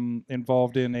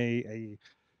involved in a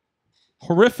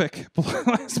horrific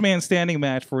last man standing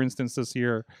match, for instance, this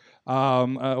year.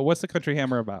 What's the Country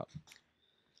Hammer about?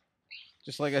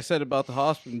 Just like I said about the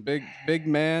Hossmen, big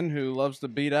man who loves to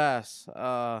beat ass.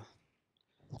 I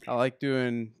like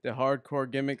doing the hardcore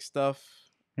gimmick stuff,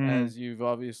 as you've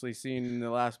obviously seen in the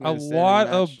last minute standing lot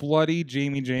match. of bloody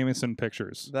Jamie Jameson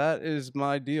pictures. That is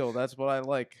my deal. That's what I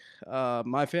like.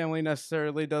 My family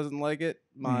necessarily doesn't like it.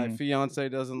 My fiance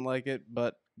doesn't like it,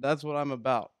 but that's what I'm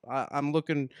about. I'm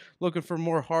looking for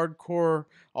more hardcore,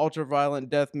 ultra-violent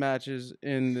death matches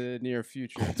in the near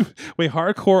future. Wait,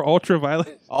 hardcore,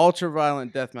 ultra-violent?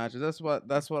 Ultra-violent death matches.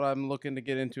 That's what I'm looking to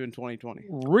get into in 2020.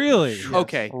 Really? Yes.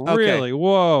 Okay. Really?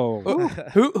 Whoa.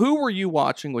 Who were you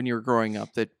watching when you were growing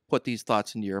up that put these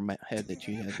thoughts into your head that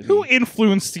you had to Who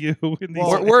influenced you in these?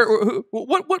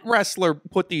 What wrestler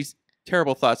put these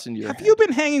terrible thoughts into your head? Have you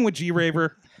been hanging with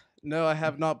G-Raver? No, I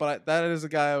have not, but that is a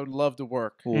guy I would love to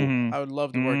work. I would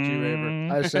love to work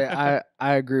G-Raver. I say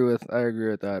I agree with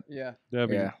that. Yeah.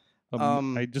 Yeah.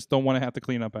 I just don't want to have to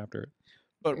clean up after it.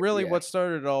 But really what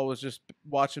started it all was just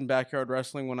watching backyard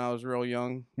wrestling when I was real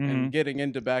young and getting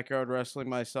into backyard wrestling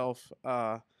myself.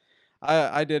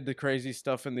 I did the crazy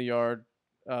stuff in the yard.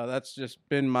 That's just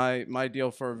been my deal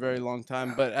for a very long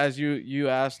time. But as you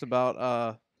asked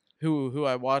about who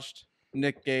I watched,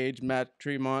 Nick Gage, Matt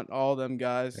Tremont, all them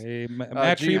guys. Hey,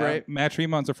 Matt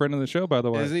Tremont's a friend of the show, by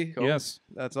the way. Is he? Cool. Yes.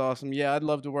 That's awesome. Yeah, I'd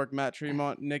love to work Matt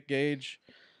Tremont, Nick Gage,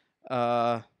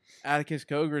 Atticus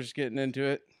Coger's getting into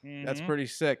it. That's pretty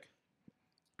sick.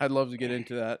 I'd love to get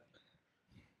into that.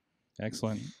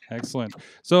 Excellent.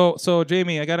 So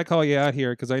Jamie, I got to call you out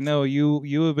here because I know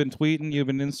you have been tweeting, you've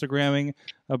been Instagramming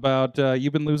about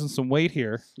you've been losing some weight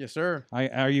here. Yes, sir.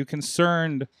 Are you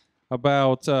concerned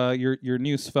about your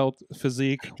new svelte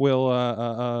physique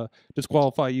will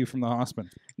disqualify you from the Hossmen?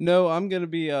 No, I'm going to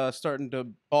be starting to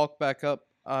bulk back up.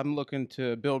 I'm looking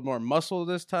to build more muscle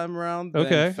this time around.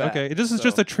 Okay. Fat, This is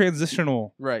just a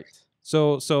transitional. Right.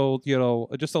 So you know,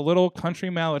 just a little country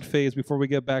mallet phase before we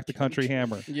get back to country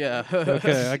hammer. Yeah.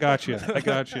 Okay, I got you.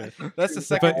 That's the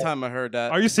second time I heard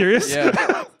that. Are you serious?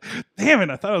 Yeah. Damn it!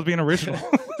 I thought I was being original.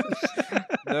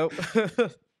 Nope.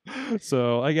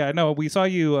 So yeah, no, we saw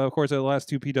you, of course, at the last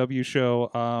 2PW show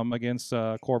against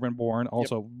Corbin Bourne.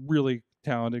 Also, really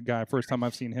talented guy. First time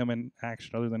I've seen him in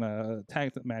action, other than a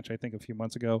tag match, I think, a few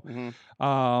months ago.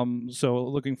 So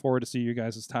looking forward to see you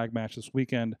guys' tag match this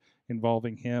weekend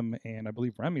involving him, and I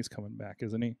believe Remy's coming back,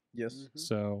 isn't he? Yes.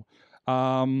 So,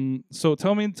 so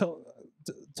tell me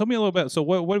a little bit. So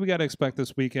what do we got to expect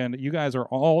this weekend? You guys are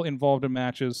all involved in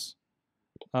matches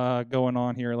going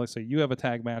on here. Let's say you have a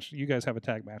tag match. You guys have a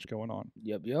tag match going on.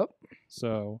 Yep.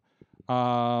 So,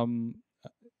 tell me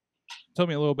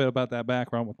a little bit about that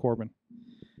background with Corbin.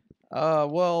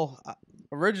 Well,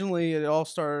 originally it all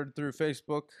started through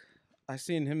Facebook. I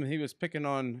seen him. He was picking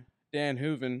on Dan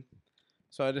Hooven,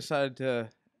 so I decided to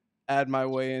add my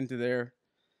way into there,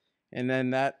 and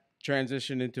then that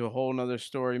transitioned into a whole nother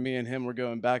story. Me and him were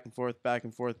going back and forth.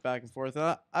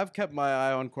 And I've kept my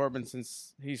eye on Corbin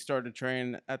since he started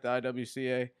training at the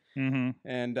IWCA.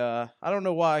 And I don't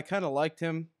know why. I kind of liked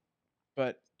him,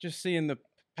 but just seeing the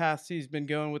paths he's been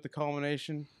going with the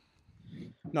culmination,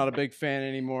 not a big fan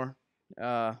anymore.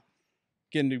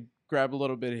 Getting to grab a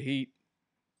little bit of heat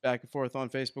back and forth on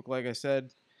Facebook, like I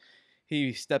said.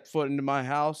 He stepped foot into my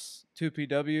house,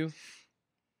 2PW.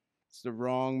 It's the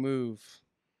wrong move.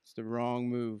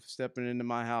 Stepping into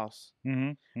my house.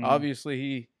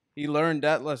 Obviously, he learned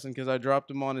that lesson because I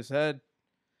dropped him on his head,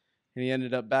 and he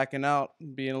ended up backing out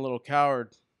and being a little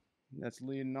coward. That's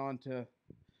leading on to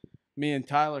me and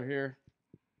Tyler here.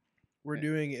 We're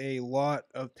doing a lot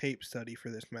of tape study for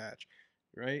this match,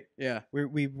 right? Yeah.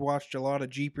 We've watched a lot of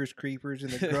Jeepers Creepers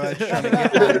and The Grudge trying to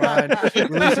get in mind.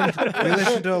 We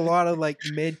listened to a lot of like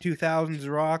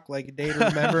mid-2000s rock, like A Day to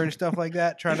Remember and stuff like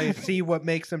that, trying to see what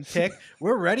makes them tick.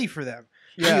 We're ready for them.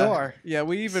 Yeah. We are. Yeah,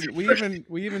 we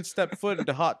even stepped foot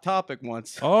into Hot Topic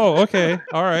once. Oh, okay.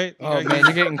 All right. Oh, man,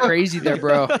 you're getting crazy there,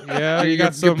 bro. Yeah,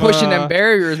 you're pushing them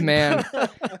barriers, man.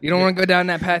 You don't want to go down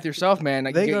that path yourself, man.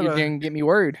 Like, you're going to get me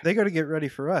worried. They got to get ready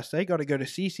for us. They got to go to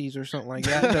CC's or something like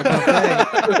that.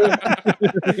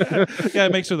 Yeah,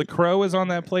 make sure the Crow is on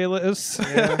that playlist.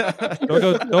 Yeah.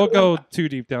 Don't go too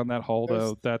deep down that hole,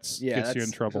 though. Gets you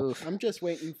in trouble. I'm just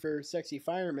waiting for Sexy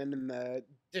Fireman and the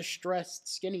distressed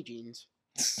skinny jeans.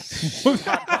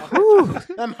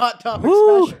 I'm Hot Topic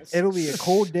specials. It'll be a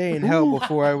cold day in hell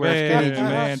before I wear skinny jeans.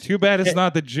 Man, too bad it's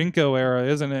not the Jinko era,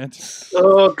 isn't it?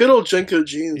 Oh, good old Jinko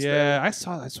jeans. Yeah, man. I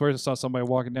swear I saw somebody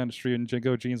walking down the street in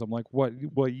Jinko jeans. I'm like, what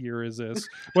year is this?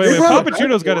 Wait, Papa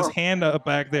Juno's got his hand up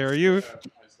back there. You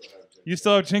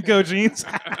still have Jinko jeans?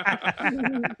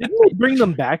 Didn't they bring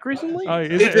them back recently? Are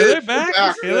they back?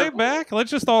 Are they back? Let's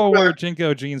just all wear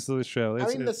Jinko jeans to the show. I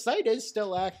mean, the site is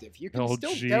still active. You can still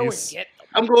go and get them.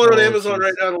 I'm going on Amazon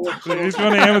right now to look. He's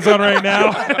going to Amazon right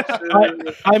now.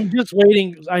 I'm just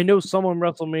waiting. I know someone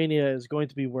WrestleMania is going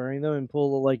to be wearing them and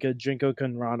pull like a Jinko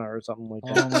Kanrana or something like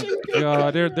that. Oh my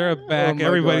God, they're back. Oh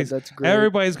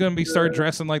everybody's going to be start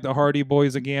dressing like the Hardy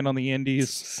Boys again on the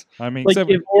Indies. I mean, like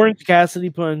if Orange Cassidy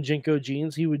put on Jinko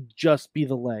jeans, he would just be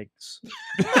the legs.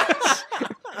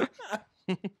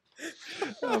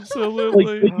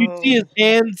 Absolutely. Like, you see his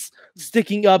hands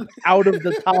sticking up out of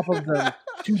the top of them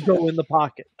to go in the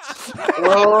pocket.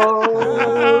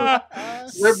 Oh,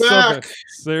 they're back.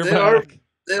 They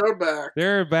are back.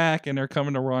 They're back, and they're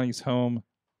coming to Ronnie's home.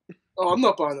 Oh, I'm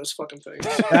not buying those fucking things.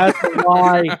 That's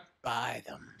why. Buy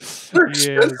them. They're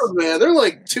expensive, man. They're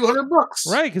like $200.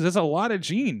 Right, because it's a lot of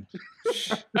jean.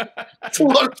 It's a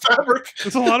lot of fabric.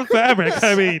 It's a lot of fabric.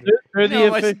 I mean, you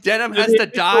know how much denim has to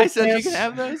die so you can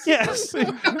have those? Yes.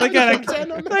 They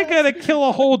gotta kill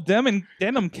a whole denim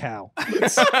cow.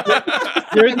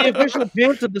 They're the official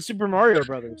pants of the Super Mario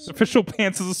Brothers. Official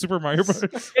pants of the Super Mario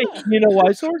Brothers. Hey, you know why,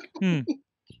 Sorg?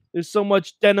 There's so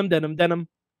much denim. Denim.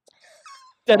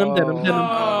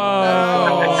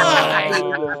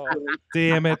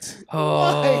 Damn it.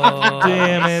 Oh.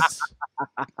 Damn it.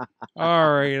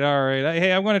 All right.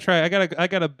 Hey, I'm gonna try. I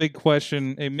got a big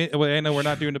question. I know we're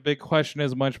not doing a big question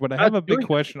as much, but I have a big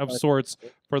question of sorts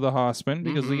for the Hossmen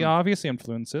because the obvious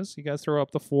influences. You guys throw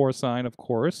up the 4 sign, of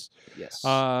course. Yes.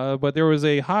 But there was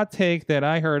a hot take that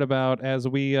I heard about as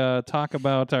we talk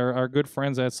about our good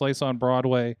friends at Slice on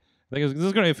Broadway. I think this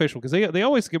is going to be official because they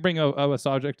always bring a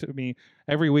subject to me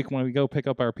every week when we go pick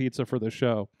up our pizza for the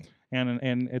show,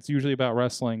 and it's usually about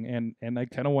wrestling, and I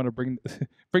kind of want to bring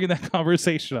that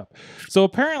conversation up. So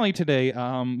apparently today,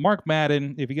 Mark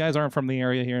Madden, if you guys aren't from the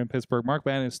area here in Pittsburgh, Mark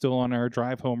Madden is still on our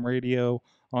Drive Home Radio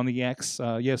on the X.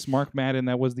 Yes, Mark Madden,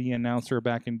 that was the announcer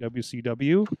back in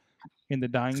WCW. in the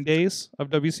dying days of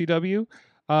WCW.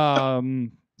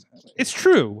 It's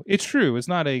true. It's true. It's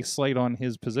not a slight on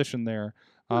his position there.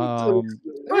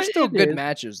 There's still good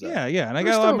matches, though. Yeah, and I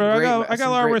There's got still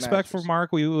a lot of great respect for matches.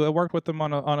 Mark. We worked with him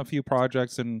on a few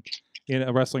projects and in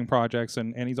wrestling projects,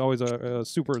 and he's always a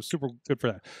super good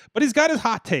for that. But he's got his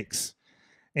hot takes.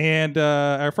 And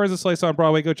our friends at Slice on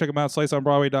Broadway, go check them out,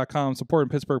 sliceonbroadway.com, supporting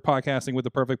Pittsburgh podcasting with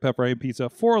the perfect pepperoni pizza,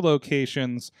 4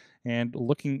 locations, and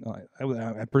looking,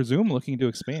 I presume, looking to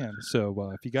expand.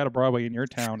 So if you got a Broadway in your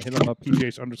town, hit them up,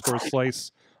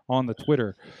 PGH_Slice on the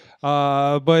Twitter.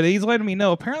 But he's letting me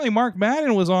know, apparently Mark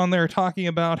Madden was on there talking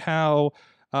about how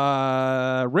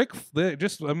this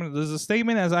is a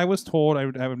statement as I was told. I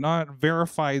have not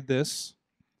verified this,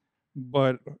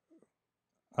 but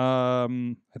I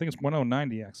think it's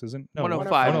 109DX, isn't it? No,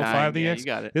 105. 105DX. Yeah, you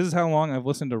got it. This is how long I've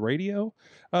listened to radio.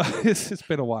 It's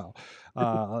been a while.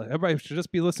 Everybody should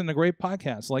just be listening to great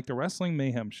podcasts like the Wrestling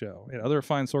Mayhem Show and other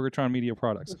fine Sorgatron Media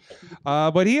products.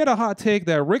 But he had a hot take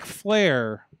that Ric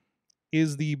Flair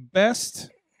is the best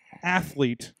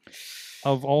athlete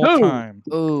of all time.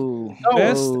 Oh,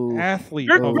 Best athlete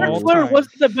Ric of all Flair time.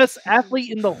 wasn't the best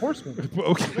athlete in the Horsemen.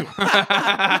 Okay.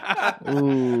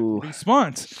 ooh.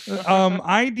 Response.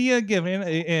 Idea given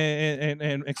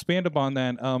and expand upon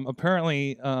that.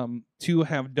 Apparently, to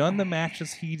have done the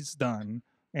matches he's done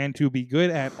and to be good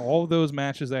at all those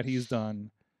matches that he's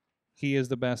done, he is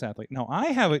the best athlete. Now, I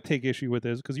have to take issue with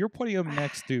this because you're putting him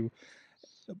next to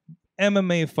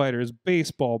MMA fighters,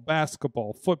 baseball,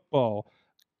 basketball, football.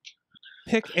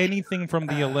 Pick anything from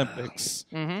the Olympics.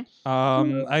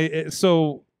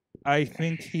 So I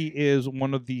think he is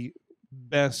one of the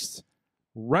best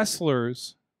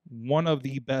wrestlers, one of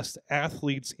the best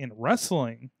athletes in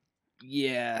wrestling.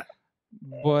 Yeah.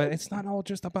 But it's not all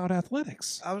just about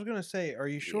athletics. I was gonna say, are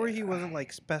you sure he wasn't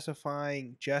like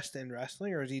specifying just in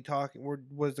wrestling, or is he talking? Or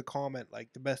was the comment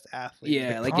like the best athlete?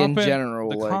 Yeah, like in general.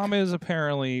 The like, comment is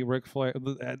apparently Ric Flair,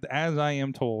 as I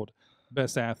am told,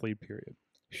 best athlete. Period.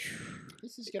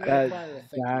 This is going to require a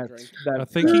thinking drink. A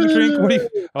thinking drink? What do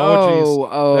you?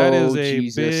 Oh, that is a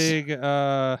Jesus. big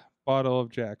bottle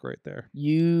of Jack right there.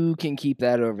 You can keep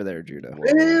that over there, Judah.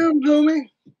 Damn, homie.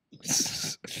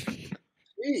 Jeez.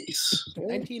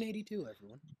 1982,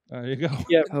 everyone. There you go.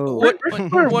 Yeah. Oh. What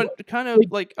kind of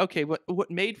like okay?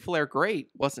 What made Flair great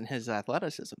wasn't his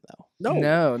athleticism though.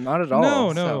 No, not at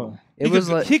all. No. So, He it was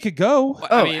could, like he could go.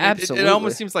 Oh, it absolutely.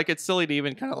 almost seems like it's silly to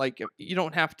even kind of like you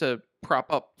don't have to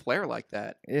prop up Flair like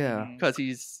that yeah. because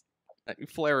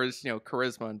Flair is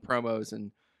charisma and promos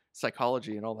and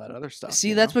psychology and all that other stuff.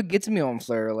 See, that's what gets me on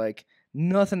Flair. Like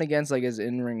nothing against like his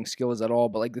in-ring skills at all,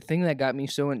 but like the thing that got me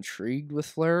so intrigued with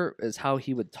Flair is how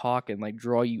he would talk and like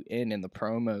draw you in the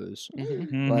promos.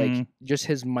 Like just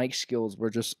his mic skills were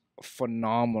just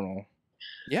phenomenal.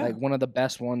 Yeah, like one of the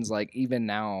best ones. Like even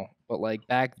now, but like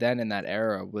back then in that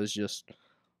era was just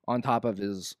on top of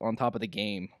the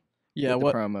game. Yeah,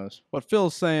 with the promos. What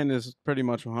Phil's saying is pretty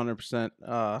much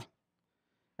 100%.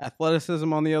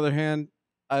 Athleticism, on the other hand,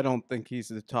 I don't think he's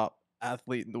the top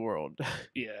athlete in the world.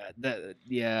 Yeah.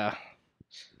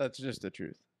 That's just the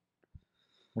truth.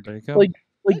 Well, there you go. Like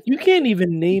you can't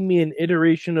even name me an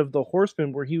iteration of the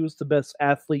Horseman where he was the best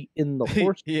athlete in the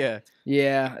Horseman.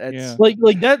 Yeah. That's like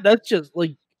that. That's just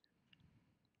like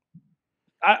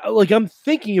I'm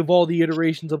thinking of all the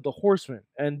iterations of the Horseman,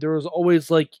 and there was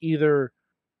always like either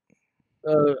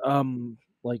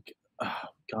like oh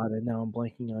god, and now I'm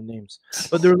blanking on names,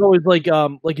 but there was always like a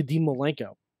Dean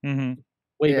Malenko.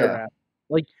 Way better athlete.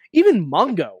 Like even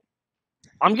Mongo.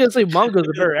 I'm gonna say Mongo's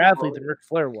a better athlete than Ric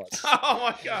Flair was. Oh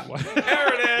my god!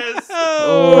 There it is.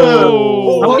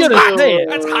 I'm gonna say it.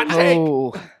 That's hot take.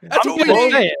 Oh. That's I'm what we gonna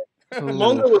need. say it.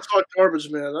 Mongo was hot garbage,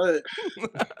 man.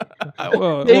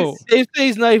 Dave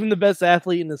say's not even the best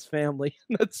athlete in his family.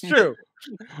 That's true.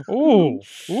 Ooh.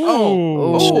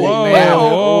 Man.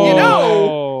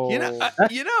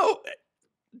 You know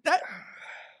that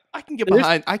I can get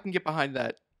behind. I can get behind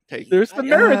that take. There's some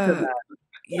merit to that.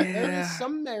 There is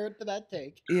some merit to that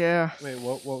take. Yeah. Wait,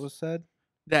 what was said?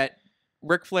 That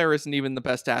Ric Flair isn't even the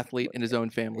best athlete in his own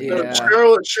family. Yeah.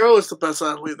 Charlotte's the best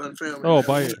athlete in that family. Oh,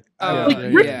 by it.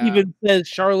 Rick even says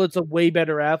Charlotte's a way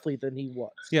better athlete than he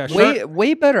was. Yeah,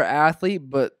 way better athlete,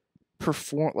 but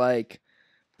perform like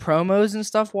promos and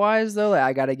stuff wise though. Like,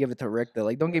 I gotta give it to Rick though.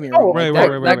 Like, don't get me wrong.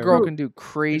 That girl can do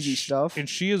crazy stuff, and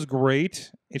she is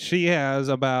great. She has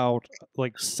about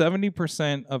like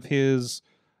 70% of his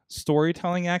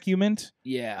storytelling acumen,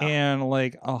 and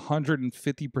like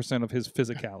 150% of his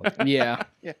physicality. Yeah.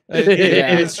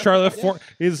 It's Charlotte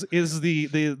is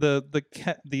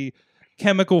the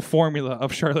chemical formula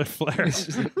of Charlotte Flair.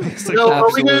 No,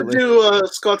 are we going to do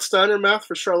Scott Steiner math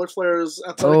for Charlotte Flair's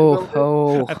athletic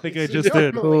ability? I think I just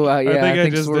did. I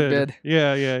think just Sorg did. did.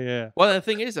 Yeah. Well, the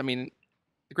thing is, I mean,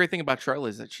 the great thing about Charlotte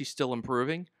is that she's still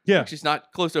improving. Yeah. Like, she's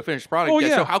not close to a finished product yet.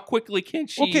 Yeah. So how quickly can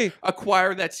she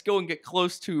acquire that skill and get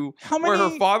close to where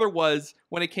her father was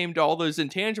when it came to all those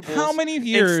intangibles? How many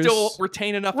years? And still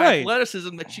retain enough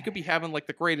athleticism that she could be having like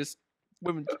the greatest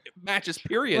women matches,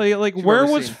 period. Like where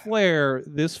was Flair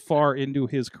this far into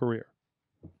his career?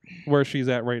 Where she's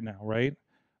at right now, right?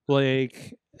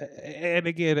 Like, and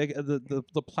again,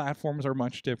 the platforms are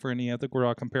much different. You have to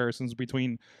draw comparisons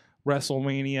between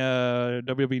WrestleMania,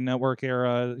 WWE Network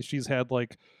era. She's had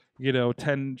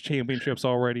 10 championships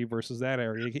already versus that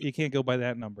area. You can't go by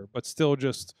that number, but still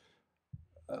just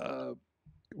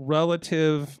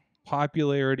relative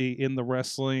popularity in the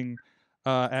wrestling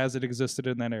as it existed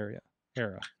in that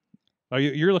era. Oh,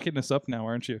 you're looking this up now,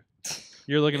 aren't you?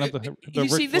 You're looking up the You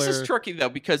see, Ric this Flair. is tricky though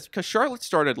because Charlotte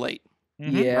started late.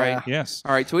 Yeah. Right. Yes.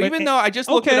 All right. So even though I just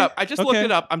looked it up, looked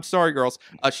it up. I'm sorry, girls.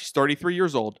 She's 33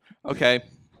 years old. Okay.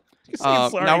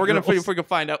 Now we're gonna if we can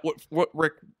find out what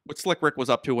Slick Rick was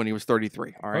up to when he was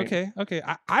 33. All right. Okay.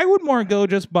 I would more go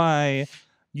just by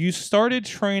you started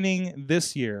training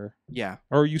this year. Yeah.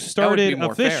 Or you started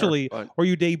more officially, fair, or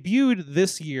you debuted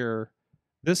this year.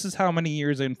 This is how many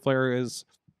years in Flair is,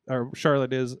 or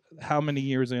Charlotte is. How many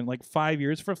years in? 5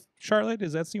 years for Charlotte?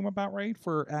 Does that seem about right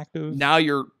for active? Now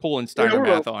you're pulling Steiner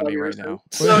math on me right now.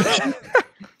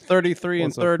 33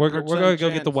 and third. We're going to go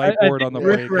get the whiteboard on the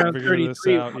break and figure this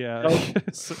out. Yeah.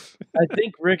 I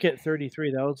think Rick at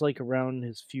 33, that was around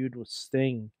his feud with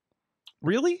Sting.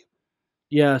 Really?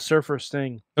 Yeah, Surfer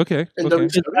Sting. Okay.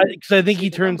 Because I think he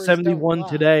turned 71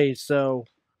 today, so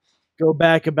go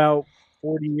back about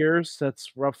 40 years.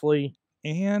 That's roughly.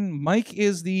 And Mike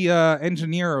is the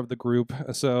engineer of the group,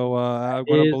 so I'm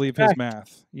going to believe his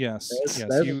math. Yes.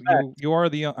 You are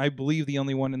I believe, the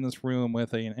only one in this room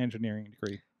with an engineering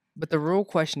degree. But the real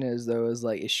question is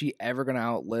she ever gonna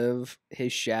outlive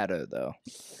his shadow though?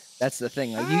 That's the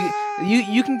thing.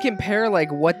 You can compare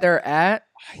what they're at.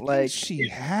 I think she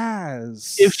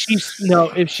has. If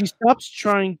she stops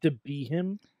trying to be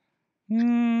him.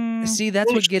 See,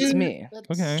 that's what gets me.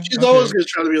 Okay. She's always going to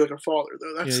try to be like a father,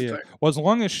 though. That's the thing. Well, as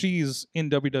long as she's in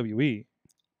WWE,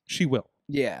 she will.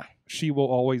 Yeah. She will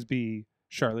always be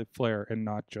Charlotte Flair and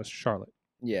not just Charlotte.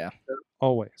 Yeah.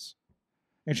 Always.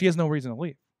 And she has no reason to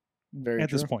leave. Very at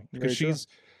true. this point, because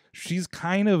she's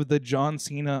kind of the John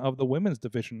Cena of the women's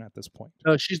division at this point.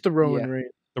 No, she's the Roman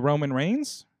Reigns. The Roman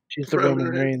Reigns? She's the Roman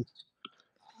Reigns.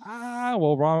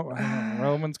 Well,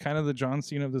 Roman's kind of the John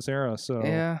Cena of this era, so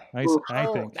yeah. I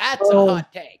think that's a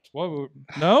hot take. Whoa,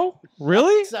 no,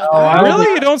 really?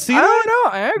 Really? You don't see that? I don't know.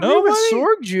 I agree with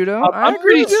Sorg, Judo. I'm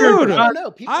pretty sure.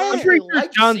 I'm pretty sure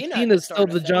John Cena is still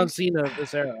the John Cena of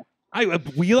this era.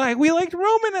 We liked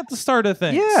Roman at the start of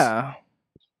things. Yeah.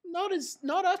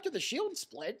 Not after the Shield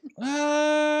split.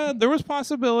 There was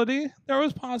possibility.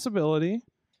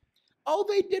 All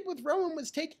they did with Roman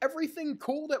was take everything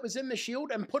cool that was in the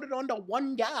Shield and put it onto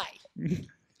one guy.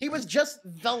 He was just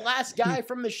the last guy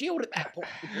from the Shield at that point.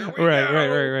 Right.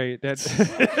 Here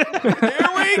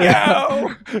we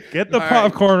go. Get the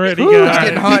popcorn ready, guys. It's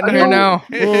getting hot in here now.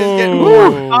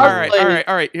 All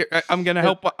right. Here, I'm gonna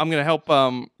help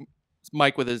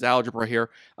Mike with his algebra here.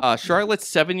 Charlotte's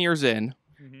 7 years in.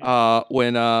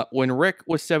 When Rick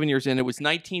was 7 years in, it was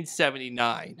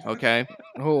 1979. Okay.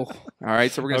 Oh. All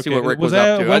right. So we're gonna see what Rick was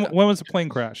up to. When was the plane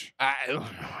crash?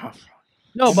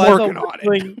 No, I'm but working on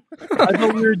it. I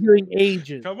thought we were doing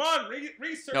ages. Come on,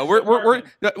 research. No,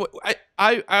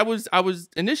 I was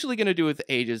initially going to do it with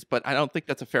ages, but I don't think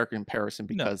that's a fair comparison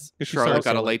because Charlotte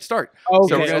got a late start. Okay,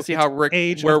 so we're going to see how Rick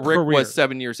Rick was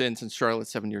 7 years in, since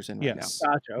Charlotte's 7 years in right now.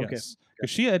 Gotcha. Okay. Because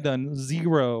she had done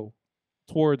zero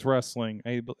towards wrestling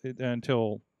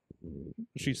until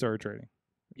she started training.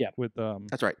 Yeah, with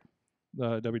that's right.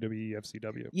 The WWE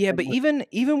FCW. Yeah, but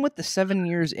even with the 7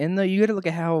 years in though, you got to look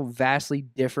at how vastly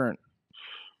different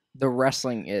the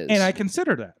wrestling is. And I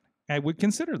consider that. I would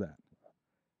consider that.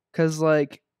 Cuz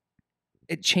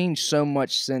it changed so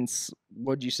much since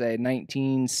what'd you say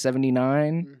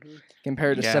 1979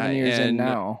 compared to 7 years in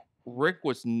now. Rick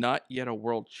was not yet a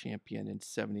world champion in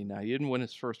 79. He didn't win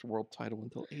his first world title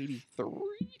until 83.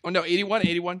 Oh no,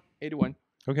 81.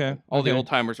 Okay. All the old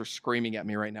timers are screaming at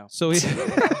me right now. So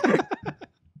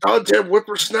goddamn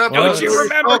whippersnapper. Don't you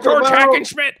remember George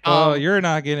Hackenschmidt? You're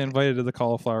not getting invited to the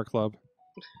Cauliflower Club.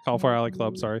 Cauliflower Alley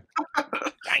Club, sorry.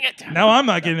 Dang it! Now I'm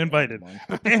not getting invited.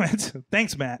 Damn it!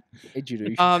 Thanks, Matt. Hey, Judo, you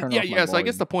should turn off my So I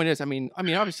guess the volume. point is, I mean,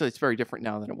 obviously it's very different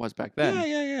now than it was back then.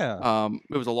 Yeah.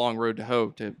 It was a long road to hoe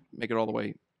to make it all the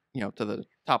way, to the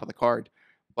top of the card.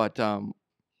 But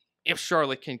if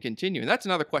Charlotte can continue, and that's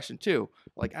another question too.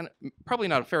 Like, probably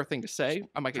not a fair thing to say.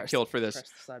 I might get killed for this,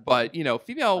 but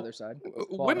female Other side.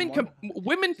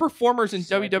 women performers in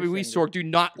WWE Sorg do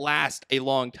not last a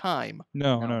long time.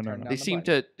 No. They seem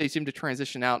to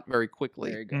transition out very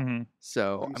quickly. There you go. Mm-hmm.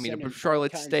 So I'm I mean, sending if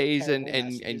Charlotte kinds of stays and terrible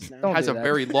messages now. Don't has do a that.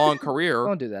 very long career,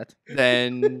 Don't do that.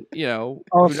 then who knows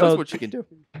Also- what she can do.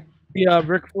 The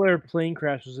Ric Flair plane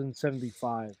crash was in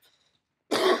 '75.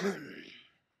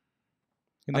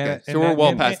 Okay, so we're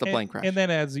well past the plane crash. And that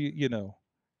adds, that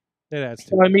adds to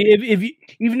So, I mean,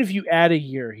 even if you add a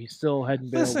year, he still hadn't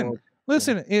been. a world-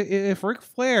 Listen, if Ric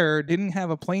Flair didn't have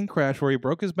a plane crash where he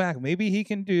broke his back, maybe he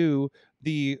can do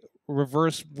the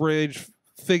reverse bridge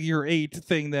figure 8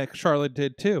 thing that Charlotte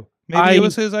did too. Maybe it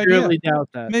was his idea. I really doubt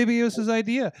that. Maybe it was his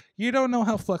idea. You don't know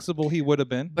how flexible he would have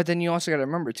been. But then you also got to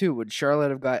remember too, would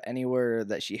Charlotte have got anywhere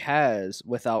that she has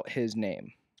without his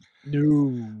name?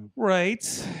 No, Right.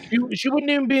 she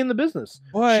wouldn't even be in the business.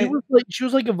 But She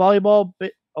was like a volleyball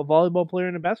player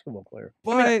and a basketball player.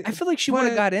 but I feel like she would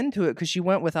have got into it because she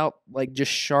went without like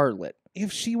just Charlotte.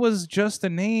 if she was just a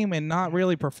name and not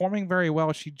really performing very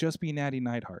well, she'd just be Natty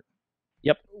Neidhart.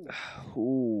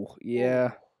 Ooh,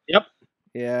 yeah. Yep.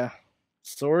 Yeah.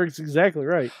 Sorg's exactly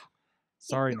right.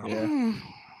 Sorry, Natty. Yeah.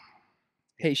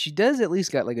 Hey, she does at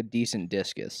least got like a decent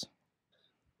discus.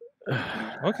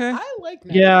 Okay. I like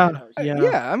that. Yeah.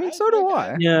 Yeah, I mean, so do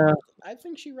I. Yeah. I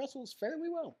think she wrestles fairly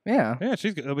well. Yeah. Yeah,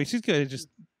 she's good. I mean, she's good at just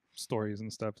stories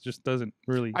and stuff. Just doesn't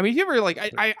really. I mean, if you ever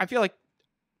I feel like,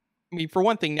 I mean, for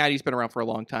one thing, Natty's been around for a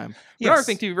long time. But Yes. another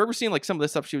thing too, you've ever seen like some of the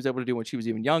stuff she was able to do when she was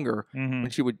even younger? Mhm.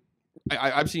 When she would,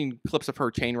 I've seen clips of her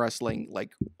chain wrestling like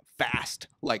fast,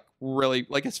 like really,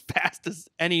 like as fast as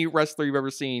any wrestler you've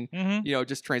ever seen. Mhm.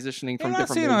 Just transitioning from I'm not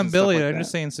different saying moves on and stuff Billy. like I'm that.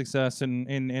 just saying success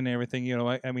and everything.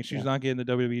 I mean, she's not getting the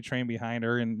WWE train behind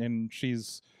her, and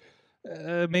she's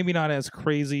maybe not as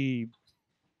crazy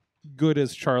good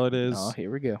as Charlotte is. Oh, here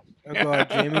we go. Oh god,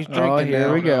 Jamie's drinking Oh, here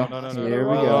now. we go. No. Here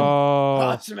we go. Oh,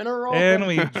 Hossmen are all and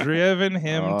we've driven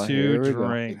him Oh, to here we go.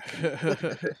 drink.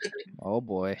 Oh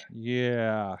boy.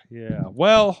 Yeah.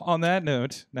 Well, on that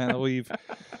note, now that we've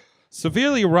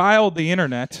severely riled the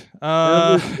internet,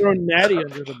 Throw Natty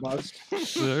under the bus.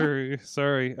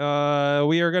 sorry.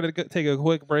 We are going to take a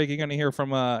quick break. You're going to hear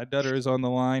from Dutters on the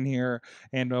line here,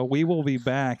 and we will be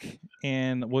back,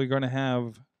 and we're going to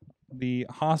have the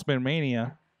Hossmen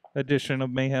Mania edition of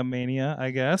Mayhem Mania,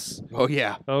 I guess. Oh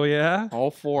yeah,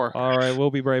 All 4. All right,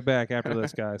 we'll be right back after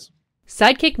this, guys.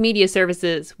 Sidekick Media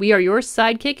Services. We are your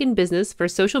sidekick in business for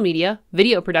social media,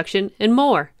 video production, and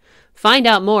more. Find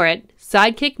out more at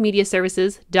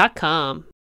sidekickmediaservices.com.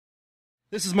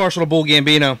 This is Marshall the Bull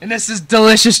Gambino, And this is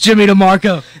delicious Jimmy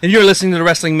DeMarco. and you're listening to the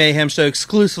Wrestling Mayhem Show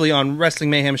exclusively on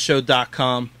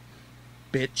WrestlingMayhemShow.com.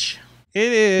 Bitch.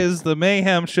 It is the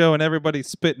Mayhem Show, and everybody's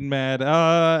spitting mad.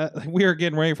 We are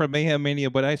getting ready for Mayhem Mania,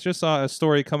 but I just saw a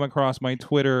story come across my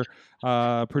Twitter.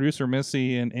 Producer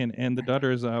Missy and the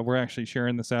Dutters were actually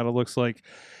sharing this out, it looks like.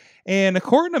 And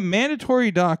according to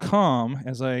mandatory.com,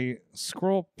 as I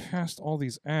scroll past all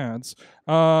these ads,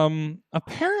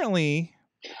 apparently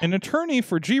an attorney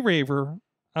for G-Raver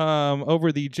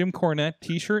over the Jim Cornette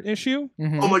t-shirt issue.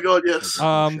 Oh my god, yes.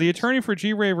 The attorney for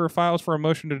G-Raver files for a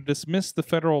motion to dismiss the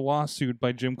federal lawsuit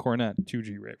by Jim Cornette to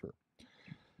G-Raver.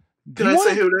 Can I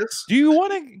say who it is? Do you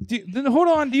want to hold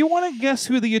on? Do you want to guess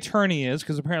who the attorney is?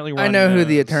 Because apparently I know who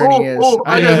the attorney is.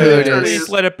 I I know who it attorney is. Please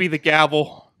let it be the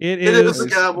gavel. It It is is the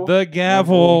gavel. the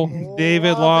gavel,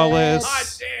 David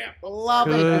Lawless. Love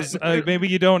it. Because maybe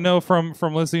you don't know from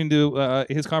listening to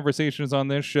his conversations on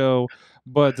this show,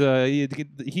 but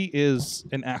he is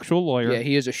an actual lawyer. Yeah,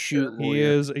 he is a shoot lawyer. He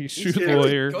is a shoot He's very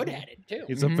lawyer. good at it too.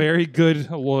 He's a very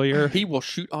good lawyer. He will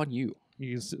shoot on you.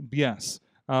 He's yes.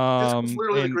 It's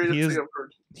literally the and greatest he is thing I've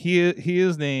heard. he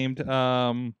is named.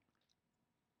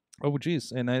 Oh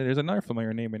geez, and there's another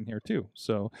familiar name in here too.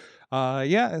 So,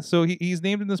 yeah. So he's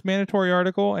named in this mandatory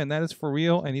article, and that is for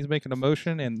real. And he's making a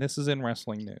motion, and this is in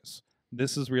wrestling news.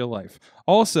 This is real life.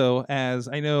 Also, as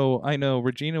I know,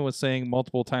 Regina was saying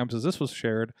multiple times as this was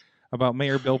shared about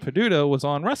Mayor Bill Peduto was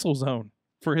on WrestleZone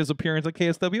for his appearance at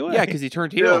KSWA. Yeah, because he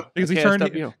turned heel. because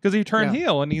he turned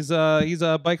heel, and he's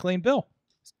a Bike Lane Bill.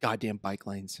 Goddamn bike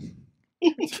lanes.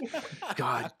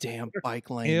 Goddamn bike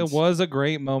lanes. It was a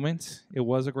great moment.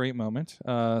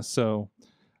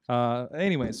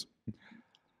 Anyways,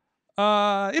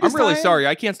 I'm really sorry.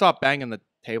 I can't stop banging the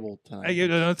table tonight.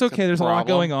 It's okay. There's a lot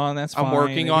going on. That's fine. I'm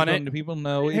working on it. People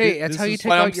know. Hey, that's how you take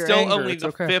But out I'm your still anger. only It's the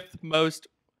okay. 5th most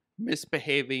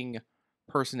misbehaving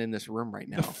person in this room right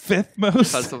now. The 5th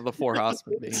most? Because of the 4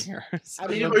 Hossmen being here. I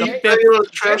mean,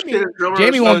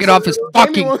 Jamie won't get off his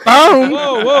fucking phone.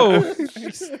 Whoa.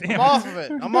 I'm off of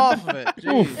it. I'm off of it.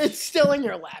 It's still in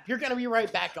your lap. You're gonna be right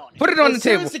back on it. Put it on the As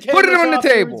soon table. as Put it camera's on the off,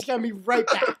 table. It's gonna be right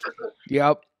back.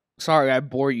 Yep. Sorry, I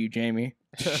bore you, Jamie.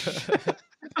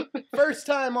 First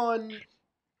time on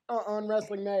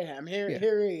Wrestling Mayhem. Here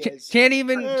he is. Can't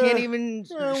even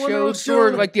show what's sort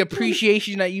going of like the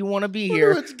appreciation that you want to be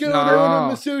here. What's going on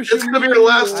the social It's gonna be your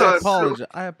last media? time.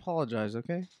 I apologize.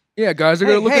 Okay. Yeah, guys, I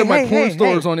gotta look at my porn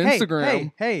stars on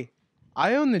Instagram. Hey,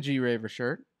 I own the G Raver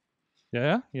shirt.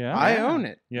 Yeah. I own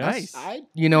it. Yes. Nice.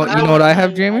 You know what I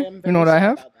have, Jamie? You know what I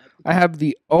have? I have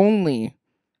the only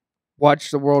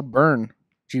Watch the World Burn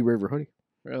G Raver hoodie.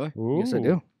 Really? Yes, I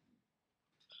do.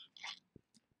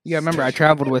 Yeah, remember I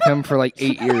traveled with him for like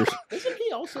 8 years. Isn't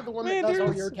he also the one that does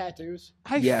all your tattoos?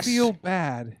 I feel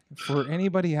bad for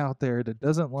anybody out there that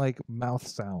doesn't like mouth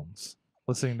sounds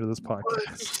listening to this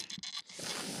podcast.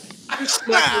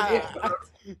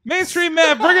 Mainstream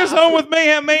Matt, bring us home with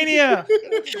Mayhem Mania.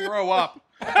 Grow up.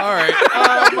 All right.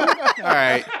 All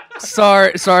right.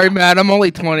 Sorry, Matt. I'm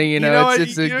only 20. You know, what?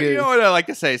 it's you know what I like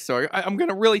to say, sorry. I'm going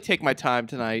to really take my time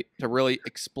tonight to really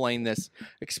explain this.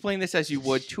 Explain this as you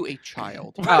would to a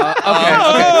child.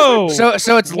 Okay.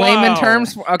 So it's layman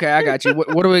terms. Okay, I got you.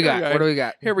 What do we got? Okay. What do we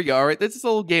got? Here we go. All right. This is a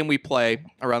little game we play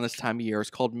around this time of year.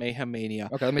 It's called Mayhem Mania.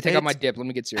 Okay, let me take out my dip. Let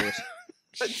me get serious.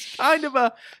 It's kind of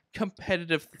a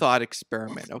competitive thought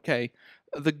experiment, okay?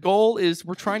 The goal is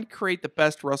we're trying to create the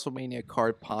best WrestleMania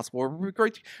card possible.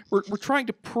 We're trying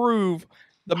to prove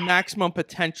the maximum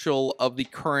potential of the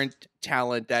current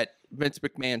talent at Vince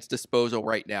McMahon's disposal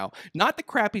right now. Not the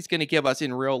crap he's going to give us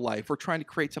in real life. We're trying to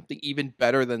create something even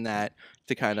better than that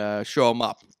to kind of show him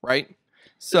up, right?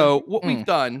 So what we've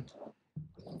done,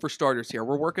 for starters here,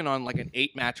 we're working on like an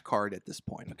 8-match card at this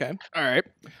point, okay? All right.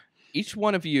 Each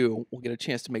one of you will get a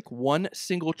chance to make one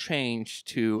single change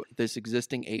to this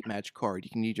existing 8-match card. You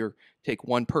can either take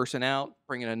one person out,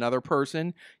 bring in another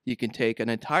person. You can take an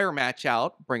entire match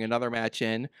out, bring another match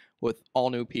in with all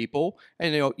new people.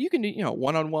 And, you can do,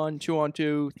 1-on-1,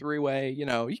 2-on-2, 3-way,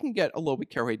 you can get a little bit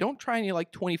carried away. Don't try any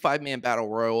like 25-man battle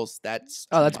royals. That's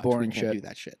boring shit. shit. Do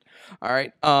that shit. All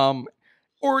right.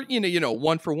 Or,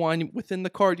 1-for-1 within the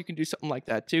card, you can do something like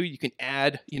that too. You can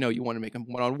add, you want to make them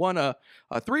 1-on-1,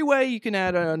 a 3-way, you can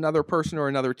add another person or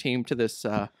another team to this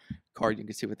card. You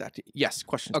can see what that. Yes,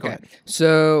 questions. Okay. Go ahead.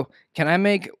 So can I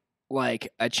make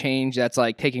like a change that's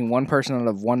like taking one person out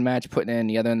of one match, putting in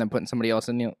the other, and then putting somebody else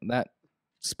in that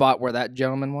spot where that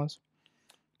gentleman was?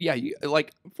 Yeah,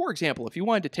 like, for example, if you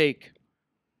wanted to take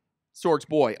Sorg's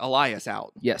boy, Elias,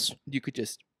 out. Yes. You could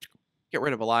just get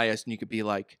rid of Elias and you could be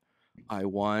like, I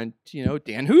want,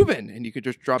 Dan Hooven, and you could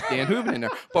just drop Dan Hooven in there.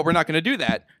 But we're not going to do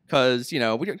that because, we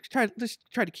try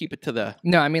to keep it to the.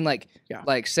 No, I mean like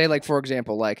say like for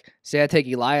example, like say I take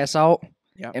Elias out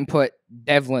and put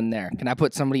Devlin there. Can I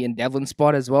put somebody in Devlin's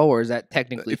spot as well, or is that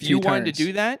technically if you wanted to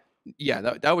do that?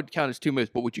 Yeah, that would count as 2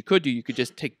 moves. But what you could do, you could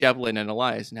just take Devlin and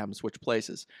Elias and have them switch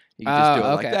places. You could just do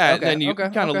it like that. And then you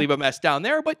kind of leave a mess down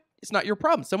there, but it's not your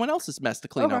problem. Someone else's mess to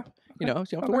clean up. So you don't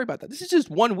have to worry about that. This is just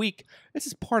 1 week. This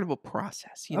is part of a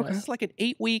process. This is like an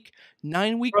 8-week,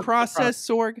 9-week process.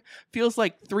 Sorg feels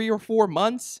like 3 or 4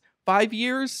 months, 5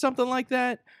 years, something like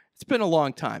that. It's been a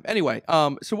long time. Anyway,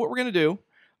 so what we're gonna do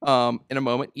in a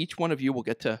moment, each one of you will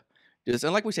get to do this,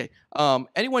 and like we say,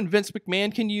 anyone Vince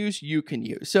McMahon can use, you can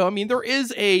use. So I mean, there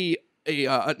is an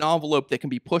envelope that can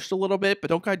be pushed a little bit, but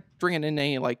don't go bringing in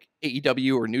any like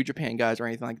AEW or New Japan guys or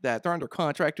anything like that. They're under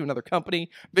contract to another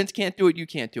company. Vince can't do it, you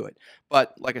can't do it.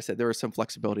 But like I said, there is some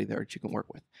flexibility there that you can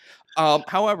work with.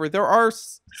 However, there are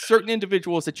certain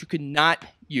individuals that you cannot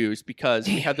use because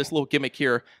we have this little gimmick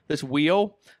here, this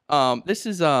wheel. This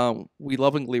is we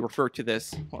lovingly refer to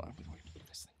this. Hold on.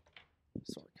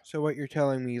 Sorry. So what you're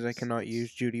telling me is I cannot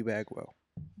use Judy Bagwell.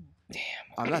 Damn.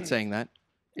 I'm not saying that.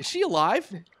 Is she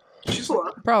alive? She's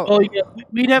alive. Probably. Oh yeah,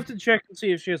 we'd have to check and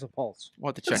see if she has a pulse. We'll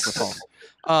have to check the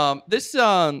pulse. This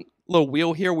little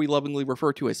wheel here we lovingly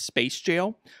refer to as Space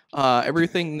Jail. Every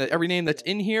name that's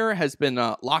in here has been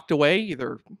locked away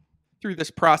either through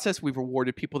this process. We've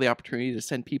awarded people the opportunity to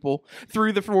send people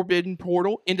through the forbidden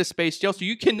portal into Space Jail. So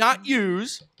you cannot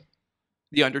use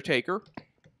The Undertaker,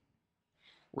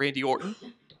 Randy Orton,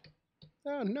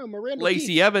 Oh no, Miranda. Lacey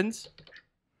Keith. Evans,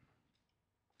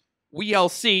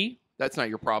 WLC. That's not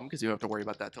your problem because you don't have to worry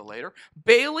about that till later.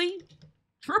 Bailey,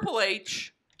 Triple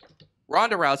H,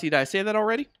 Ronda Rousey. Did I say that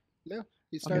already? No,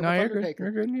 you started with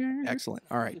Undertaker. Excellent.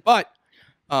 All right. But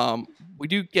we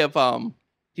do give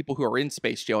people who are in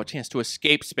space jail a chance to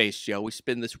escape space jail. We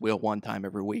spin this wheel one time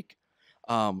every week.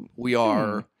 We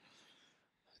are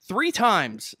 3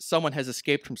 times someone has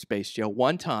escaped from space jail.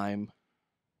 1 time,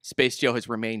 space jail has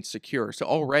remained secure. So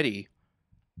already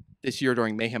this year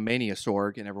during Mayhem Mania,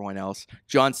 Sorg and everyone else,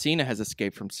 John Cena has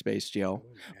escaped from space jail.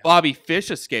 Bobby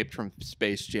Fish escaped from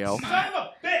space jail.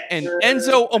 And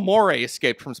Enzo Amore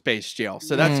escaped from space jail.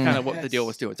 So that's kind of what the deal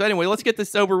was doing. So anyway, let's get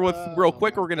this over with real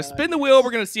quick. We're going to spin the wheel.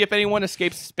 We're going to see if anyone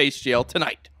escapes space jail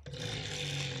tonight.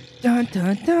 Dun,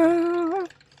 dun, dun.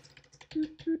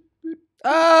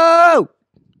 Oh!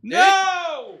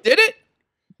 No! Did it?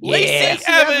 Lacey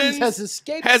Evans has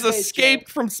escaped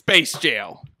from space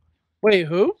jail. Wait,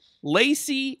 who?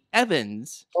 Lacey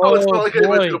Evans it's not like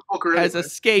anybody to poker has anyway.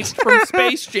 escaped from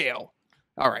space jail.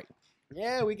 All right.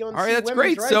 Yeah, we go. All right, that's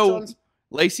great. So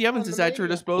Lacey Evans is at your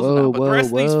disposal now, but the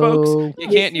rest of these folks, you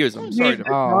can't use them. Sorry.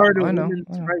 I know.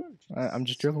 I'm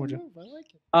just joking with you.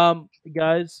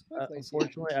 Guys,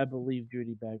 unfortunately, I believe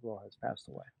Judy Bagwell has passed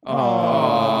away.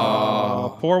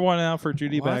 Oh, pour one out for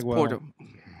Judy Bagwell.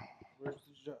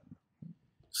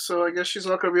 So I guess she's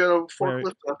not going to be on a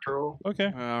forklift after all. Okay.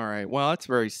 All right. Well, that's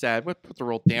very sad. We'll put the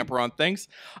real damper on things.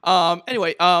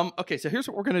 Anyway, okay, so here's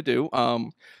what we're going to do.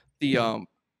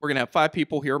 We're going to have 5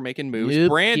 people here making moves. Nope,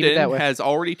 Brandon has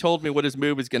already told me what his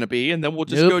move is going to be, and then we'll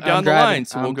just go down the line.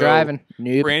 So we'll go.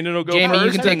 Nope. Brandon will go Jamie, first.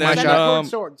 you can take my shot.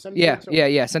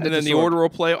 Yeah. Send it and then to the Sword. order will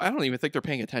play. I don't even think they're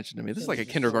paying attention to me. This is like a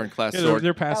kindergarten class. Yeah, Sword.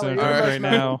 they're passing it right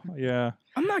now. Yeah.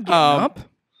 I'm not getting up.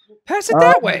 Pass it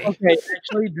that way. Okay,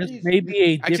 actually, this may be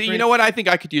a different... Actually, you know what? I think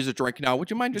I could use a drink now. Would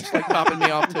you mind just like topping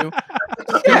me off too?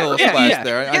 Just give me a little splash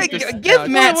there. Give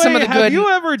Matt some of the good. Have you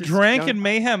ever drank in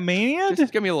Mayhem Mania?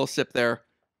 Just give me a little sip there.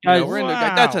 Guys,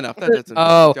 That's enough. That's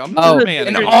enough.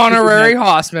 An honorary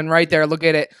Hossman right there. Look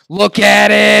at it. Look at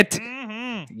it.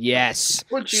 Yes.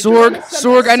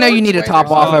 Sorg, I know you need to top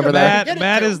off over there.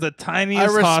 Matt is the tiniest I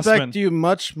respect Hossman. you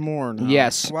much more now.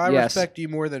 Yes. Well, I respect you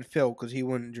more than Phil because he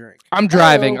wouldn't drink. I'm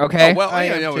driving, okay?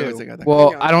 I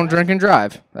don't drink and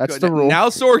drive. That's the rule. Now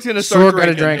Sorg's going to start Sorg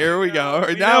drinking. Drink. Here we go.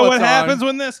 You know what happens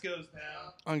when this goes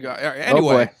down.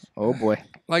 Anyway. Oh, boy.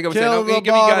 Like I was saying, give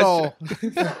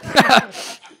you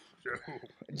guys...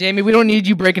 Jamie, we don't need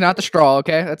you breaking out the straw,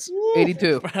 okay? That's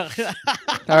 82. All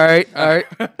right.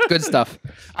 Good stuff.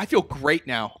 I feel great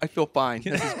now. I feel fine.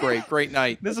 This is great. Great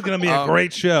night. This is going to be a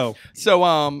great show. So,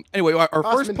 anyway, our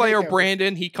first player,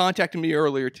 Brandon, he contacted me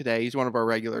earlier today. He's one of our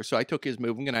regulars, so I took his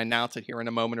move. I'm going to announce it here in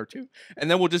a moment or two, and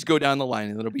then we'll just go down the line.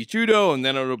 And it'll be Judo, and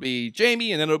then it'll be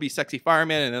Jamie, and then it'll be Sexy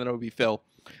Fireman, and then it'll be Phil,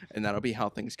 and that'll be how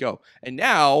things go. And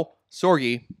now,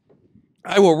 Sorgi,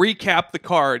 I will recap the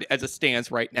card as it stands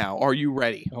right now. Are you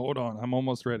ready? Hold on. I'm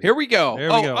almost ready. Here we go.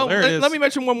 There we go. There it is. Let me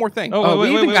mention one more thing.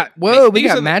 We got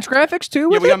match graphics too?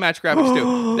 Yeah, we got match graphics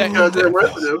too.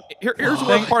 Here's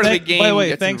one part of the game. By the way,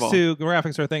 gets thanks involved. to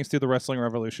graphics are thanks to the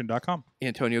WrestlingRevolution.com.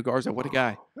 Antonio Garza, what a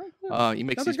guy. He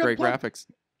makes these great graphics.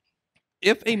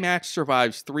 If a match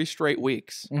survives 3 straight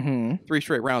weeks, 3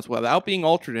 straight rounds without being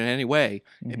altered in any way,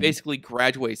 it basically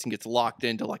graduates and gets locked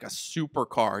into like a super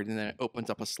card, and then it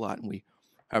opens up a slot, and we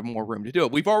have more room to do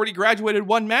it. We've already graduated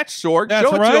 1 match, Sorg.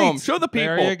 Show it to them. Show the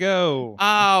people. There you go.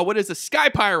 What is the Sky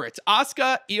Pirates?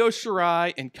 Asuka, Io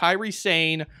Shirai, and Kairi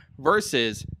Sane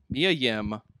versus Mia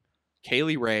Yim,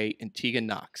 Kaylee Ray, and Tegan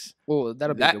Knox. Oh,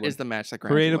 that'll be that is the match that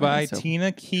created by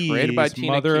Tina Keys,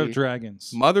 Mother of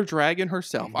Dragons. Mother Dragon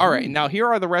herself. All right, now here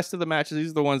are the rest of the matches.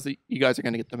 These are the ones that you guys are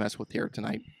going to get to mess with here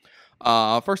tonight.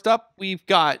 First up, we've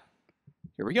got,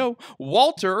 here we go,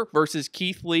 Walter versus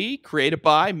Keith Lee, created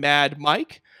by Mad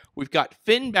Mike. We've got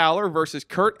Finn Balor versus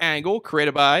Kurt Angle,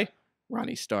 created by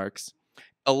Ronnie Starks.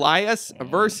 Elias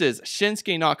versus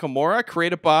Shinsuke Nakamura,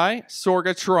 created by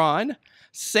Sorgatron.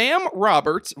 Sam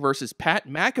Roberts versus Pat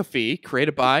McAfee,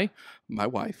 created by my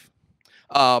wife.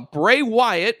 Bray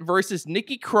Wyatt versus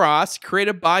Nikki Cross,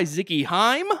 created by Ziggy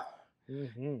Heim.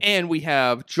 And we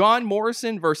have John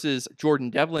Morrison versus Jordan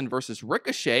Devlin versus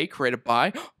Ricochet, created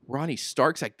by Ronnie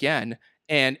Starks again.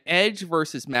 And Edge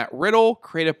versus Matt Riddle,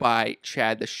 created by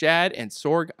Chad the Shad. And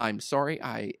Sorg, I'm sorry,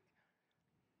 I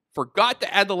forgot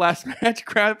to add the last match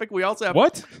graphic. We also have...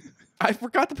 What? I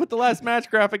forgot to put the last match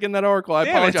graphic in that article. I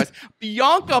apologize.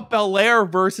 Bianca Belair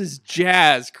versus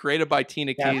Jazz, created by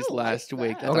Tina Keys last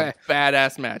week. That's a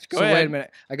badass match. Go ahead. Wait a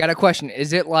minute. I got a question.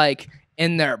 Is it like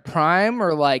in their prime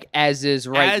or like as is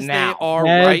right now? As they are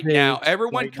right now.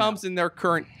 Everyone comes in their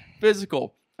current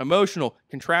physical, emotional,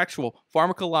 contractual,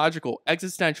 pharmacological,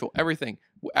 existential, everything.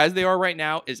 As they are right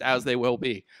now is as they will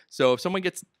be. So if someone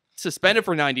gets suspended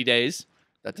for 90 days,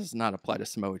 That does not apply to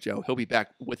Samoa Joe. He'll be back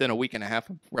within a week and a half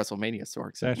of WrestleMania,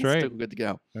 Sorg. So That's he's right. still good to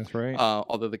go. That's right.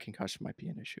 Although the concussion might be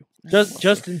an issue.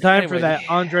 Just in time for Anyway. that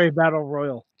Andre Battle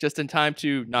Royal. Just in time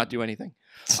to not do anything.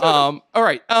 All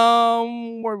right.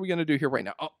 What are we gonna do here right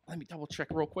now? Oh, let me double check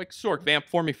real quick. Sorg, vamp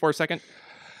for me for a second.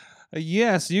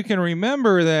 Yes, you can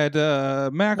remember that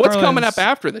Matt What's Carlins- coming up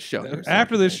after the show?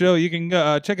 After this show, you can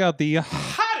check out the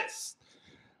hottest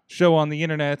show on the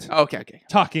internet. Okay.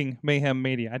 Talking Mayhem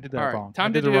Mania. I did that All right, wrong.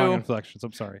 time I did to the wrong do- inflections.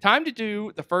 I'm sorry. Time to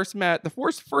do the first match. The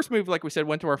first move, like we said,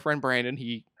 went to our friend Brandon.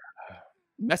 He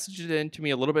messaged it in to me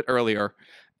a little bit earlier,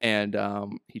 and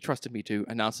he trusted me to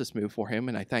announce this move for him,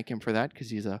 and I thank him for that because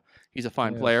he's a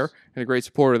fine player and a great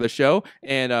supporter of the show.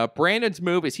 And Brandon's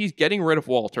move is he's getting rid of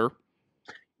Walter.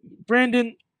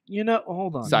 Brandon,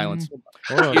 hold on. Silence.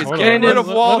 Hold on, He's hold on. getting rid of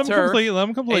Let Walter.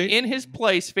 him complete. And in his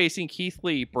place, facing Keith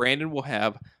Lee, Brandon will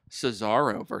have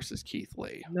Cesaro versus Keith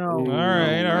Lee. No. All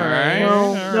right.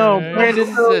 No, Brandon.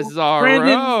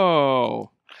 Cesaro.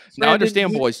 Now Brandon,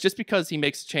 understand, you- boys. Just because he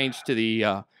makes a change to the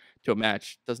to a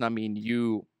match does not mean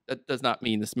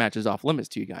this match is off limits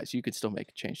to you guys. You could still make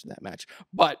a change to that match,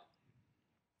 but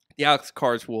the Alex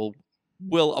cards will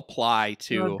apply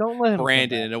to No, don't let him come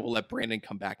Brandon, back. and it will let Brandon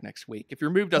come back next week. If your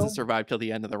move doesn't survive till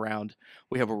the end of the round,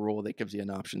 we have a rule that gives you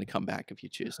an option to come back if you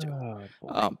choose to. Oh,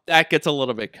 boy. That gets a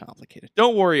little bit complicated.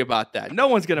 Don't worry about that. No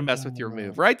one's gonna mess with your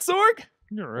move, right, Sorg?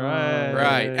 You're right.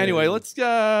 Right. Anyway, let's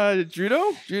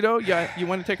Judo. Yeah, you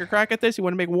want to take a crack at this? You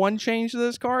want to make one change to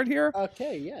this card here?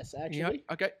 Okay, yes, actually.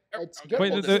 Yeah. Okay. It's good.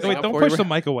 Wait, Hold this wait, down don't for push you. the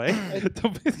mic away.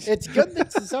 It's good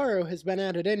that Cesaro has been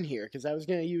added in here because I was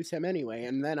going to use him anyway,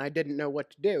 and then I didn't know what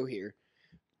to do here.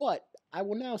 But I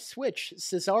will now switch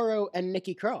Cesaro and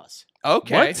Nikki Cross.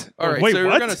 Okay. What? All right. Wait, so we're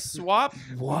what? gonna swap.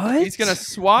 What? He's gonna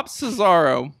swap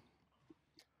Cesaro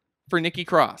for Nikki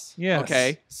Cross. Yes.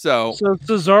 Okay. So. So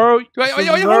Cesaro. Wait,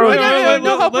 Cesaro-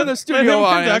 no help in the studio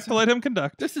audience. Let him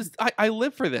conduct. This is I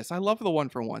live for this. I love the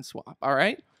 1-for-1 swap. All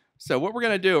right. So what we're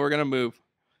gonna do? We're gonna move.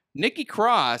 Nikki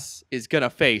Cross is gonna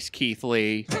face Keith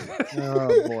Lee.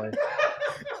 Oh boy.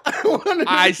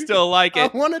 I still like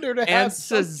it. I wanted her to have And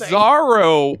something.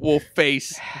 Cesaro will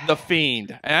face the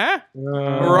Fiend. Eh?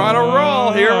 We're on a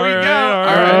roll. Here we go. All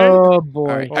right. right. Oh boy.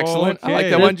 All right. Excellent. I like Okay.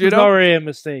 that one, This is Judo. already a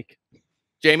mistake.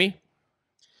 Jamie,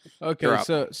 You're Okay,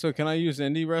 up. so can I use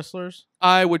indie wrestlers?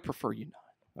 I would prefer you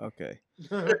not. Okay.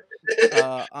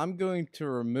 I'm going to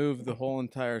remove the whole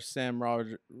entire Sam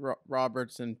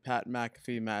Roberts and Pat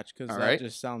McAfee match because All that right.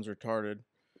 just sounds retarded.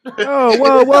 Oh,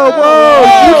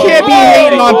 whoa! You can't be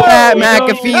hating on Pat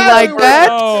McAfee like that.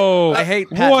 Oh, I hate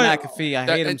Pat what? McAfee. I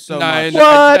hate him so no, much. no,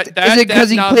 What? that- Is it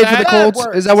because he now played for the that Colts?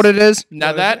 Is that what it is?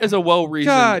 Now that is a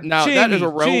God, Now that is a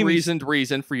Jamie. well-reasoned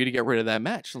reason for you to get rid of that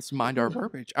match. Let's mind our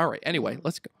verbiage. All right. Anyway,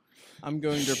 let's go. I'm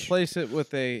going to replace it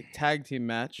with a tag team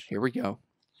match. Here we go.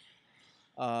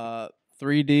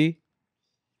 3D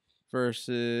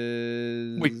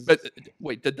versus.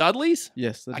 Wait, the Dudleys?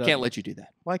 Yes, the I Dudleys. can't let you do that.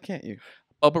 Why can't you?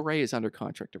 Bubba Ray is under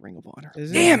contract to Ring of Honor.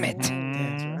 Is Damn it!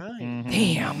 That's right.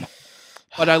 Damn.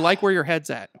 But I like where your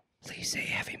head's at. Please say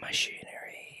heavy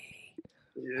machinery.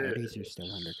 These are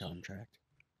still under contract.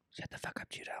 Shut the fuck up,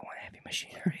 Judah. I want heavy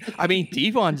machinery. I mean,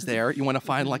 Devon's there. You want to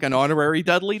find like an honorary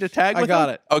Dudley to tag I with got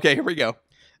him? it. Okay, here we go.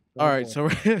 All right, so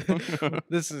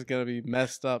this is gonna be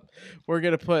messed up. We're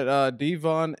gonna put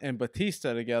Devon and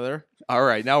Batista together. All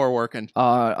right, now we're working.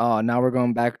 Now we're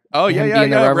going back. Oh, yeah, him yeah, being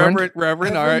the yeah. Reverend?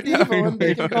 Reverend. All right. Devon,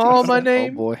 they can Call my Oh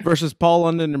name. boy. Versus Paul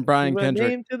London and Brian My Kendrick.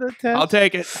 name to the test. I'll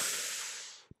take it.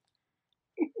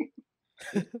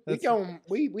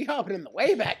 We hopping in the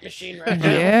Wayback Machine right now.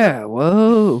 Yeah.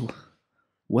 Whoa.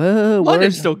 London's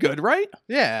Where's still good, right?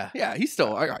 Yeah. Yeah, he's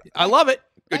still. All right. I love it.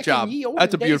 Good Back in job. ye olden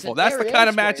That's a days beautiful. at That's the Barry kind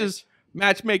of Elsewhere.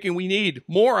 matchmaking we need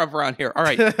more of around here. All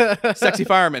right, sexy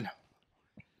fireman.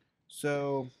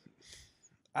 So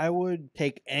I would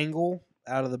take Angle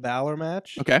out of the Balor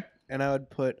match. Okay, And I would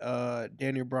put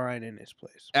Daniel Bryan in his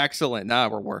place. excellent. Now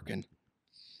we're working.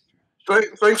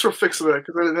 Thanks for fixing that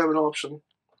because I didn't have an option.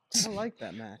 I like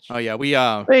that match. Oh yeah, we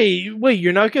Wait,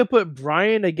 you're not gonna put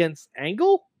Brian against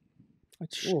Angle?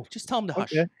 just tell him to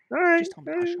hush. Okay. All right. Just tell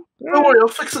him to hush. Don't worry, I'll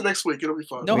fix it next week. It'll be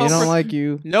fine. No we help don't from, like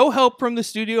you. no help from the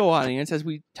studio audience as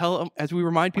we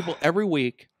remind people every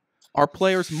week. Our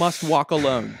players must walk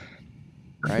alone.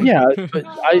 Right? Yeah, but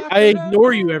I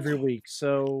ignore you every week,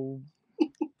 so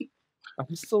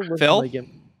I'm still living Phil? like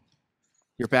him.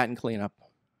 You're batting cleanup.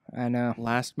 I know.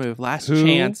 Last move. Last Who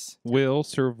chance will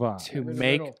survive? to rid of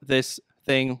make Riddle. this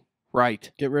thing right.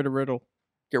 Get rid of Riddle.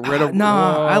 Get rid of.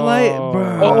 Nah, I like,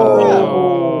 bro.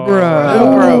 Oh. Bro.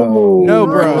 No, bro. No,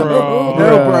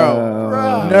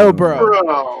 bro. No, bro.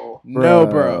 Bro. No,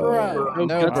 bro.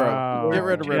 No, No, guts. bro. Get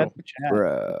rid of Riddle.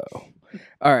 Bro.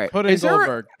 All right. Put in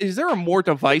Goldberg. Is there a more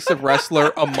divisive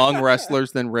wrestler among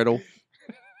wrestlers than Riddle?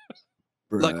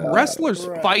 Like wrestlers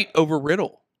fight over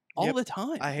Riddle all the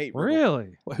time. I hate Riddle.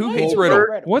 Really? Who hates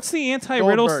Riddle? What's the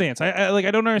anti-Riddle Goldberg. stance? I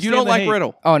don't understand. You don't the like hate.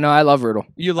 Riddle. Oh no, I love Riddle.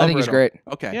 You love I think Riddle. he's great.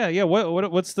 Okay. Yeah.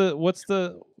 What's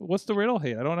the Riddle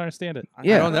hate? I don't understand it. I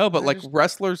don't know, but like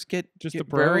wrestlers get Just get a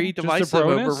bro? very Just a divisive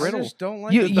over broness? I Riddle. just don't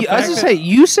like You, the you, I was fact gonna that- say,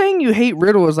 you saying you hate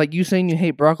Riddle is like you saying you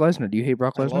hate Brock Lesnar. Do you hate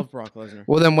Brock I Lesnar? love Brock Lesnar.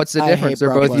 Well, then what's the I difference? hate They're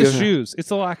Brock both The Lesnar. using. shoes. It's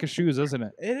the lack of shoes, isn't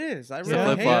it? It is. I Yeah, really hate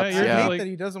flip-flops, I yeah. hate that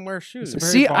he doesn't wear shoes. It's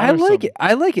very See, I like bothersome. it.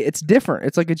 I like it. It's different.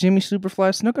 It's like a Jimmy Superfly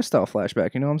Snuka style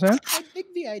flashback. You know what I'm saying? I think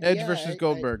the idea. Edge versus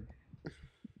Goldberg.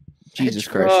 Jesus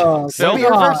Christ. Oh, Spear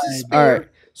God. versus All right.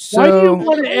 Why do you So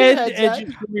want to Who end said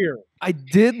Edge's career? I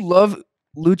did love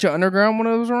Lucha Underground when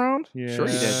it was around. Yeah. Sure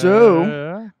you did.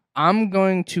 So I'm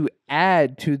going to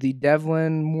add to the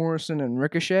Devlin, Morrison, and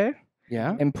Ricochet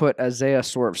Yeah. and put Isaiah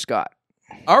Swerve Scott.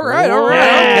 All right. Whoa.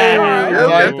 Okay. All right. Yeah, I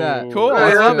like okay. that. Cool. Yeah, I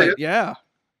yeah, love man. it. Yeah.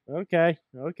 Okay.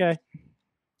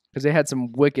 Because they had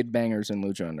some wicked bangers in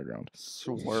Lucha Underground.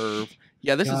 Swerve.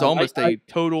 Yeah, this is God, almost I- a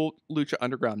total Lucha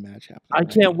Underground match happening. I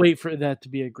can't wait for that to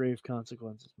be a grave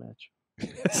consequences match.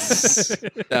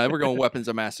 We're going weapons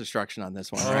of mass destruction on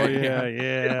this one. Oh Right?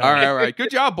 yeah. All right. Good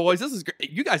job, boys. This is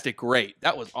great. You guys did great.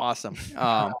 That was awesome. You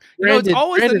know, it's Brandon-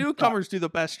 always the Brandon newcomers do the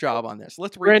best job on this.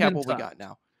 Let's recap Brandon what we sucked. got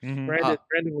now. Mhm.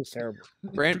 Brandon was terrible.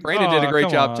 Brandon did a Oh, great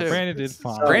come job on. too. Brandon did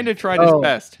fine. Brandon tried his Oh.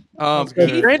 best. That's good.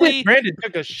 Keith Brandon, Lee- Brandon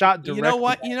took a shot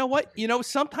directly. You know what?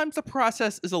 Sometimes the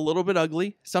process is a little bit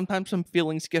ugly. Sometimes some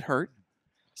feelings get hurt.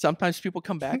 Sometimes people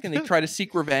come back and they try to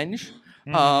seek revenge.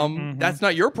 Mhm. That's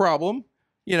not your problem.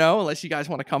 Unless you guys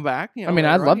want to come back. I mean,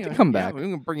 I'd later love on, to come yeah, back. we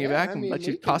can bring you Yeah, back I and mean, let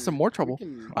you we cause some more trouble. we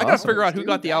can I gotta Awesome. figure out who do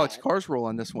got the Alex that. Cars rule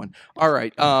on this one. All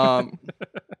right.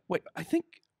 Wait, I think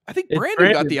It's Brandon got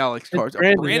Brandon. the Alex It's Cars.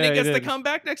 Brandon. Brandon Yeah, he gets to did. come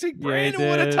back next week. Yeah, he Brandon,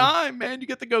 what a did. time, man! You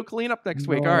get to go clean up next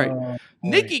week. All right. Oh, boy.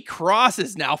 Nikki Cross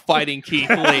is now fighting Keith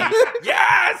Lee.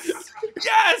 Yes.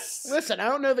 Listen, I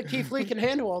don't know that Keith Lee can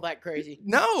handle all that crazy.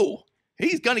 No,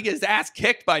 he's gonna get his ass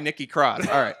kicked by Nikki Cross.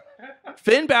 All right.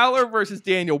 Finn Balor versus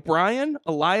Daniel Bryan.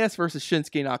 Elias versus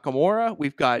Shinsuke Nakamura.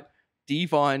 We've got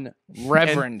Devon.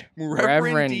 Reverend.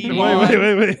 Reverend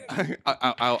Devon. Wait.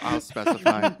 I'll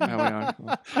specify.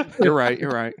 You're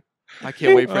right. I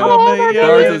can't wait for that. Oh, man,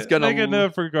 Garza's gonna make a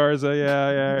note for Garza.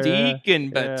 Yeah.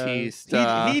 Deacon Yeah.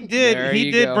 Batista. He There did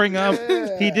you did go. bring up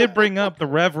Yeah. he did bring up the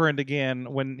Reverend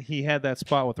again when he had that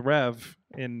spot with Rev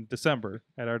in December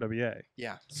at RWA.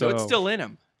 Yeah. So it's So- still in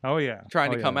him, Oh yeah,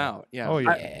 trying Oh, to come yeah. out. Yeah. Oh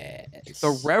yeah.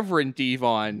 The Reverend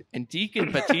Devon and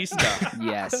Deacon Batista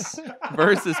Yes.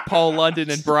 versus Paul London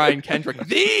and Brian Kendrick.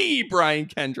 The Brian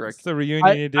Kendrick. It's the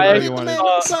reunion you did I what you wanted.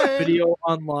 saw a video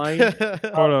online.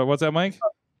 Hold on, what's that, Mike?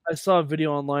 I saw a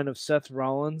video online of Seth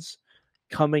Rollins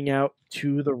coming out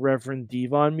to the Reverend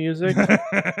Devon music.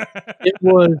 It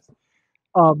was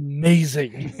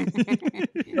amazing.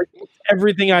 Like,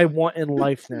 everything I want in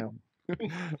life now.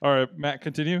 All right, Matt,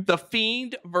 continue. The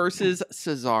Fiend versus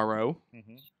Cesaro.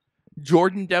 Mhm.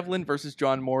 Jordan Devlin versus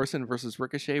John Morrison versus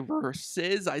Ricochet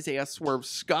versus Isaiah Swerve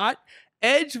Scott.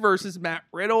 Edge versus Matt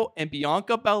Riddle. And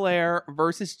Bianca Belair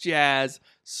versus Jazz.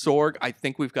 Sorg, I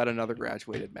think we've got another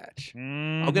graduated match.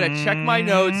 I'm going to check my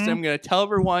notes. And I'm going to tell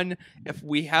everyone if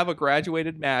we have a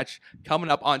graduated match coming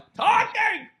up on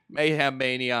Talking Mayhem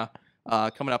Mania.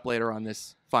 Coming up later on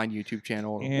this fine YouTube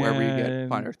channel or wherever you get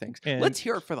finer things. and- Let's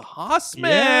hear it for the Hossmen.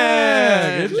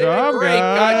 Yeah, good job, Great,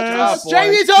 guys. good job, boys.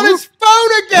 Jamie's on his phone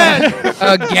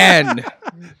again. Again.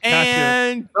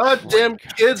 And Goddamn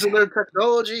kids and their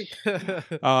technology.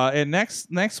 And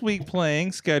next week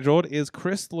playing scheduled is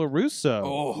Chris LaRusso.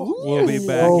 Oh. Will be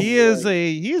back. Oh,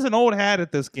 He's an old hat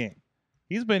at this game.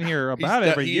 He's been here about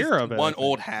every he's year of it. I one think.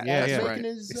 old hat. Yeah, That's yeah.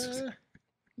 right.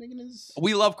 Making his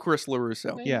We love Chris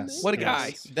LaRusso. Yes. What a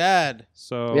guy. Dad.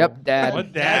 So Yep, Dad.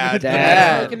 What Dad.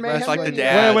 Dad. That's like the Wait,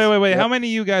 dad. Wait. How many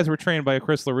of you guys were trained by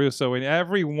Chris LaRusso? And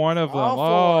every one of them.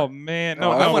 All Oh man.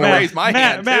 No, Oh, no, I wanna Matt, raise my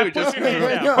Matt, hand, Matt, too, put just- your hand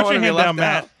down. I Put wanna your be hand left down,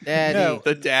 Matt. out. Daddy.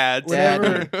 The dads.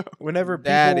 Whenever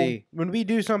people, Daddy. when we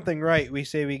do something right, we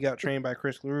say we got trained by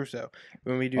Chris LaRusso.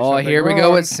 When we do Oh, something here we go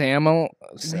wrong- with Sam. No,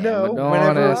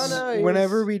 Adonis.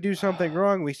 whenever we do something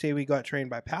wrong, we say we got trained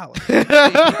by Palace.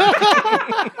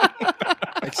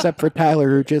 Except for Tyler,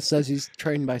 who just says he's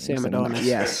trained by Sam Adonis.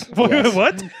 Yes. Wait, yes.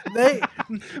 what? They,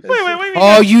 Wait.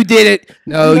 Oh, you did it.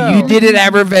 No, No. you did it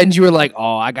at Revenge. You were like,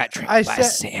 oh, I got trained I by said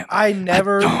Sam. I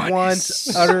never Adonis.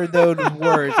 once uttered those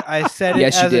words. I said it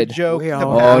Yes, you as a did. joke. We to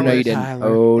all Oh, heard no, it, you didn't. Tyler.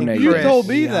 Oh, no, you You didn't. told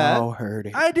me We that. all heard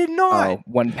it. I did not. Oh,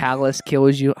 when Palace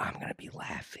kills you, I'm going to be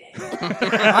laughing.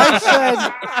 I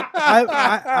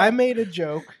said I made a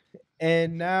joke,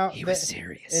 And now He was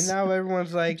serious. And now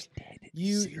everyone's like,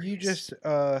 you just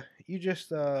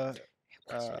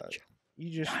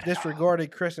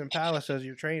disregarded Chris and Palace as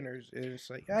your trainers. It's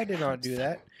like, I did not do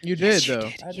that. You did, though.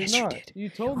 I did not. You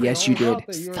told me Yes, all you did. about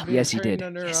that you were being Yes, you trained did.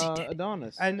 under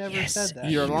Adonis. I never said that.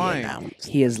 You're lying.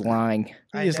 He is lying.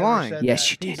 I He is never lying. said Yes,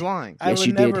 that. you did. He's lying. I Yes, would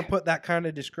you never did. put that kind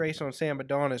of disgrace on Sam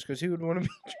Adonis because he would want to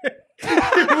be.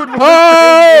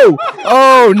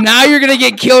 Oh, now you're gonna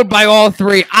get killed by all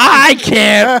three. I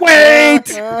can't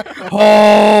wait.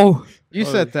 Oh, You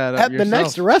set that up At the yourself.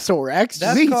 next WrestleRex,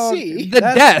 That's we called- see. the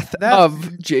death that's-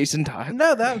 of Jason Tyler.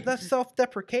 No, that's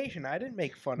self-deprecation. I didn't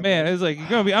make fun of Man, him. it's like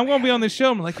I'm gonna be on this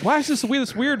show. I'm like, why is this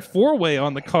weird 4-way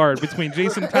on the card between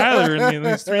Jason Tyler and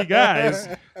these three guys?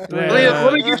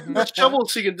 Let me get you the shovel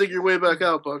so you can dig your way back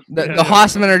out, bud. The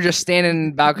Hossmen are just standing in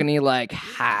the balcony like,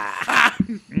 ha.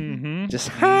 Just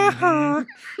ha ha.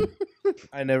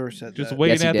 I never said Just that.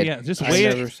 waiting Yes, you at did. the end. Just I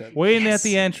waiting, never said waiting Yes. at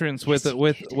the entrance with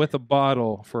a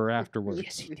bottle for afterwards.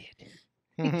 Yes, you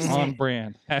did. On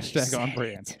brand. Hashtag on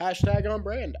brand. Hashtag on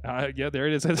brand. Yeah, there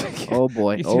it is. Oh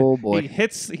boy. Oh boy. He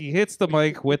hits the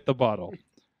mic with the bottle.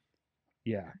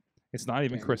 Yeah. It's not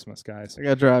even Christmas, guys. I got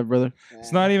to drive, brother.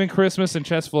 It's not even Christmas and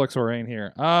Chess Fluxor ain't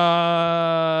here.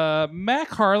 Matt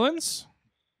Carlins,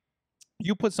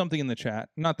 you put something in the chat.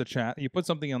 Not the chat. You put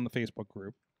something on the Facebook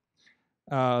group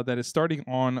that is starting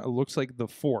on, looks like the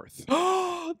 4th.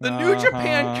 The New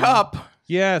Japan Cup.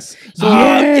 Yes. So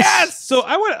Yes! So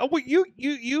I want you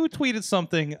tweeted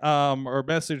something or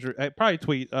message or probably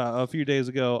tweet a few days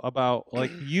ago about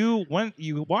like you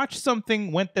watched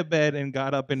something, went to bed, and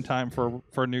got up in time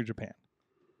for New Japan.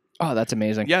 Oh, that's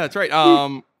amazing. Yeah, that's right.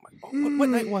 What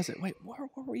night was it? Wait, where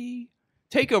were we?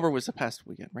 Takeover was the past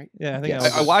weekend, right? Yeah, I think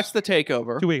Yes. I watched the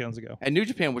Takeover 2 weekends ago. and New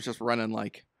Japan was just running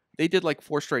like they did like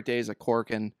 4 straight days at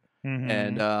Corkin,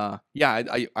 and I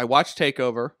watched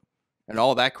Takeover and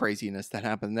all that craziness that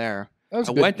happened there. That was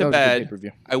I good. went to That was a good bed.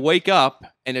 pay-per-view. I wake up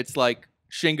and it's like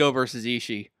Shingo versus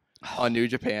Ishii on New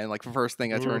Japan. Like the first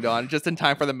thing I turned on, just in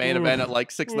time for the main event at like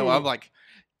 6 in the morning. I'm like,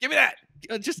 give me that.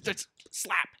 Just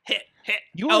slap, hit,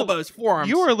 elbows, forearms.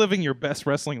 You are living your best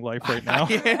wrestling life right now.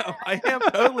 I am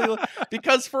totally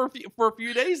because for a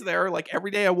few days there, like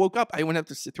every day I woke up, I wouldn't have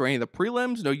to sit through any of the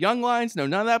prelims, no young lines, no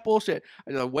none of that bullshit.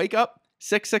 I just wake up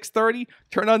 6:30,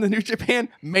 turn on the New Japan,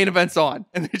 main event's on,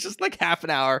 and it's just like half an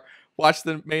hour. Watch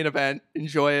the main event,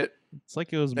 enjoy it. It's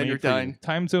like it was Then made you're for you. done.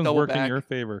 Time zones Double work in back. your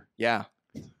favor. Yeah,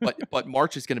 but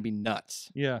March is going to be nuts.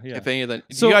 Yeah. If any of the,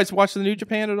 do So- you guys watch the New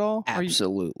Japan at all? Are you-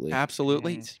 Absolutely.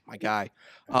 absolutely, my guy.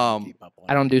 I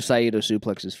don't do Saito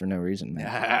suplexes for no reason,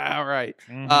 man. All right.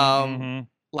 Mhm.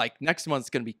 Like next month's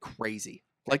going to be crazy.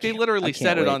 Like they can't- literally I said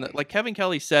can't it on wait. the, like Kevin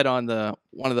Kelly said on the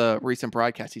one of the recent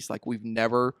broadcasts. He's like, we've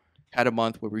never had a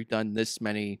month where we've done this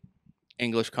many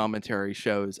English commentary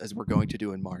shows as we're going to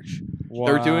do in March.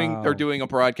 They're Wow. doing a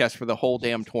broadcast for the whole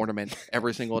damn tournament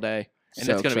every single day, and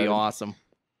So it's going to be excited. awesome.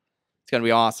 It's going to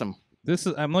be awesome. This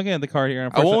is. I'm looking at the card here.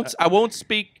 And I won't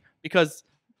speak because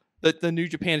the New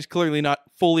Japan is clearly not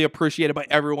fully appreciated by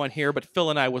everyone here. But Phil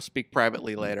and I will speak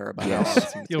privately later about Yes. how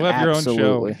awesome it's You'll gonna have your own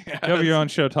Absolutely. show. You'll have your own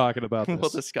show talking about be. this. We'll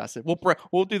discuss it.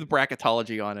 We'll do the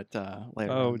bracketology on it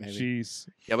later. Oh, on, maybe. jeez.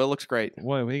 Yeah, but it looks great.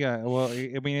 What we got? Well,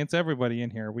 I mean, it's everybody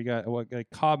in here. We got like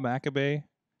Cobb Maccabee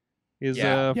is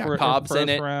Yeah, for Cobb's first in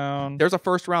it. round. There's a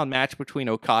first round match between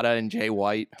Okada and Jay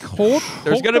White. Colt.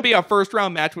 There's going to be a first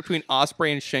round match between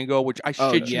Ospreay and Shingo, which I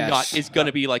Oh, shit you yes. not is going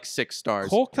to be like 6 stars.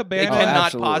 Colt They Cabana. cannot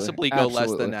absolutely. possibly go less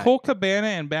Absolutely. than that. Colt Cabana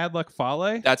and Bad Luck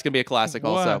Fale. That's going to be a classic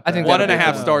also. What I think the One that'll and a be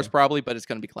half good. stars probably, but it's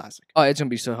going to be classic. Oh, it's gonna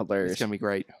be so It's hilarious. going to be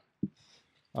great.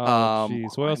 Oh,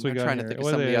 jeez. What else we I'm got trying here? to think of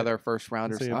What some are of the they- other first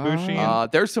rounders. let's see, Ibushi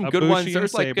and- There's some good Ibushi ones. and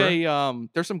There's like Sabre.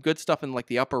 there's some good stuff in like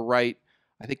the upper right.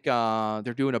 I think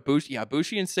they're doing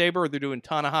Ibushi and Sabre. They're doing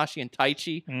Tanahashi and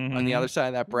Taichi on the Mhm. other side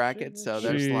of that bracket. So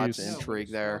there's lots of Jeez. intrigue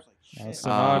there.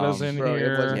 Sonata's in bro, it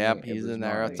here. wasn't- Yep, it he's was in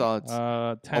there. not That's all. It's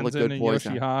all the Tenzin good and boys.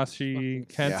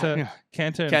 Yoshihashi, Kenta, Yeah.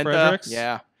 Kenta and Kenta, Fredericks.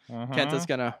 yeah. Uh-huh. Kenta's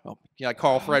gonna. Oh, yeah,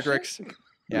 Carl Fredericks.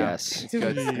 Yeah, Yes. it's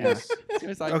good. Jeez. Yeah.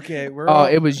 It's like- Okay, we're Oh, all,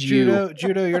 it was Judo,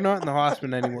 Judo, you're not in the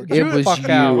Hossmen anymore. It Get the was fuck you.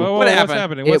 out. Whoa, What what's happened?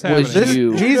 happening? What's It was happening? This,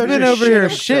 you. he's Judo been just over shit here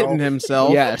himself. shitting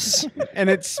himself. Yes. And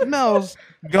it smells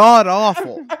god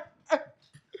awful.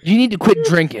 You need to quit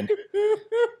drinking.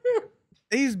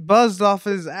 He's buzzed off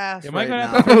his ass Am I right gonna now.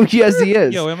 have to- Oh, yes, he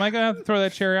is. Yo, am I gonna have to throw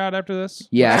that chair out after this?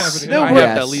 Yes. What's happening? No, I we're-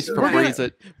 have to at Yes. least We're gonna- Febreze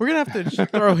it. We're gonna have to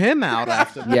just throw him out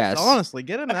after this. Yes. Honestly,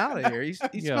 get him out of here. He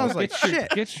Yo, smells like shit.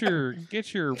 Get your.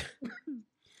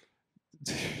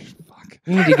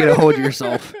 You need to get a hold of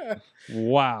yourself.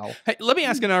 Wow. Hey, let me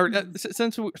ask another.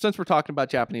 Since we're talking about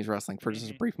Japanese wrestling for just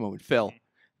a brief moment, Phil,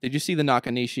 Did you see the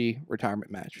Nakanishi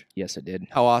retirement match? Yes, I did.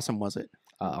 How awesome was it?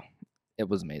 It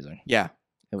was amazing. Yeah,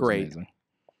 It was great. amazing.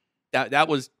 That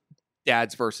was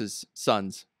dads versus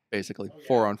sons, basically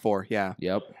 4-on-4. Yeah,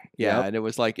 Yep. yeah, Yep. and it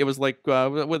was like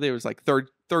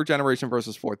third generation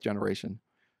versus fourth generation,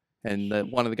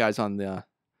 and one of the guys on the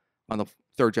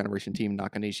third generation team,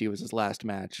 Nakanishi, was his last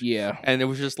match. Yeah. And it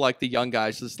was just like the young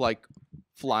guys just like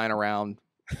flying around,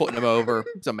 putting him over.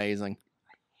 It's amazing.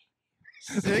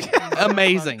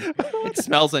 Amazing. It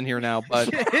smells in here now, but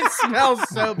It smells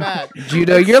so bad.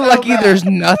 Judo, you're lucky there's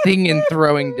nothing in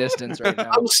throwing distance right now.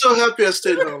 I'm so happy I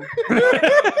stayed home.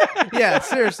 Yeah,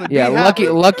 seriously. Yeah, be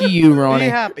lucky you, Be Ronnie.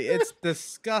 happy. It's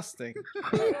disgusting.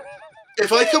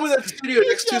 If I come in that studio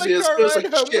next Tuesday, it smells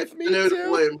like shit, and I would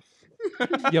blame.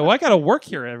 Yo, I gotta work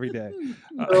here every day.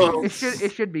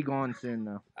 It should be gone soon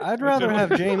though. I'd rather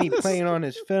have Jamie playing on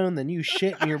his phone than you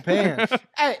shit in your pants.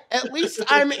 Hey, at least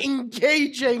I'm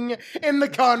engaging in the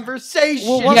conversation.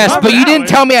 Well, Yes, but you didn't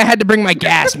tell me I had to bring my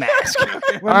gas mask.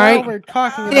 Well, All right. now we're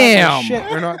talking about Damn. this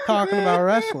shit. We're not talking about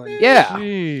wrestling. Yeah.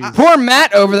 Jeez. Poor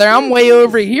Matt over there. I'm way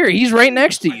over here. He's right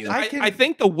next to you. I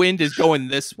think the wind is going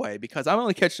this way because I'm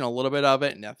only catching a little bit of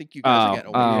it, and I think you guys are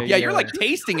getting away. Yeah, you're like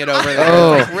tasting it over there.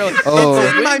 Oh. Like, really,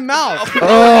 It's in my mouth.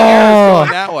 Oh.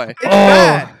 That way. It's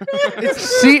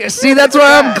bad. See, that's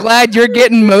why I'm glad you're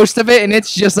getting most of it, and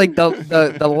it's just like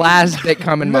the last bit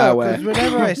coming my No, way. because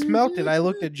whenever I smelt it, I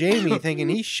looked at Jamie thinking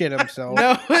he shit himself.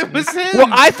 No, it was him. Well,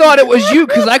 I thought it was you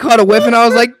because I caught a whiff and I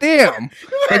was like, damn.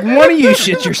 Like, one of you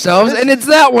shit yourselves, and it's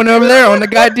that one over there on the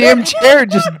goddamn chair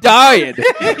just dying.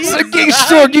 It's like, hey,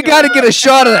 Sorg, you got to get a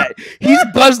shot of that. He's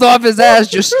buzzed off his ass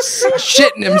just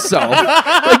shitting himself.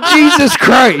 Like, Jesus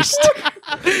Christ.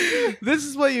 This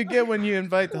is what you get when you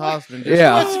invite the Hossmen.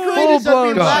 Yeah. What's great is I've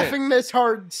been God. laughing this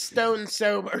hard stone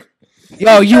sober.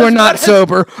 Yo, you are not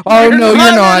sober. Oh, no, you're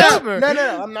not.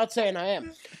 No, I'm not saying I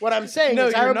am. What I'm saying No,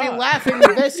 is I you're would be not. laughing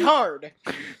this hard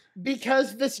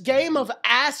because this game of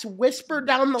ass whisper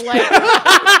down the lane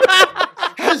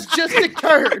has just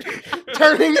occurred,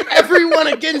 turning everyone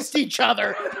against each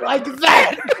other like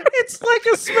that. It's like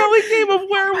a smelly game of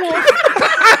werewolf.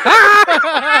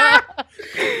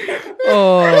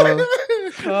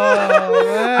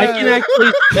 I can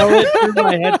actually smell it through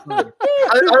my headphones.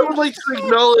 I would like to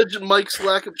acknowledge Mike's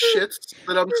lack of shit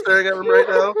that I'm staring at him right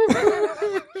now.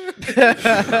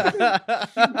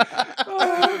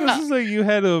 This is like you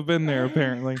had to have been there,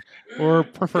 apparently, or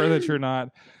prefer that you're not.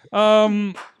 All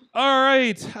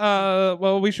right.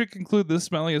 Well, we should conclude this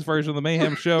smelliest version of the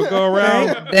Mayhem Show. Go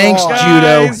around. Thanks,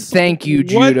 Judo. Thank you,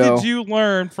 Judo. What did you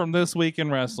learn from this week in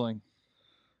wrestling?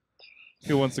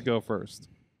 Who wants to go first?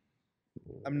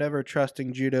 I'm never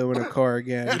trusting Judo in a car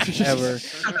again, ever.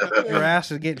 Your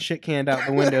ass is getting shit canned out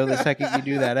the window the second you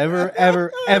do that.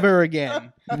 Ever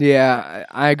again. Yeah,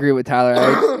 I agree with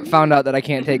Tyler. I found out that I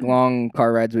can't take long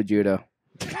car rides with Judo.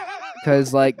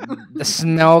 Because, like, the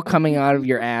smell coming out of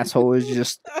your asshole is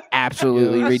just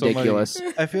absolutely Yeah, so ridiculous.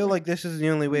 I feel like this is the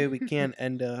only way we can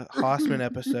end a Hossman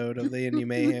episode of the Indy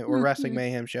Mayhem or Wrestling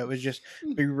Mayhem show is just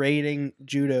berating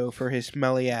Judo for his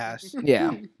smelly ass.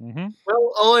 Yeah. Mm-hmm.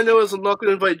 Well, all I know is I'm not going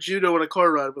to invite Judo on a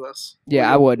car ride with us.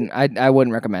 Yeah, I wouldn't. I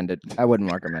wouldn't recommend it. I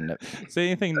wouldn't recommend it. Say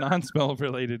anything non-smell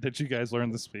related that you guys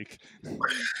learned this week.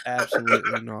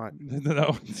 Absolutely not.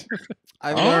 No.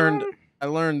 I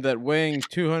learned that weighing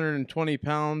 220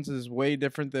 pounds is way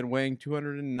different than weighing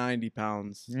 290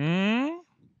 pounds.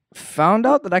 Found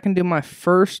out that I can do my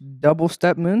first double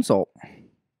step moonsault.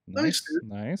 Nice.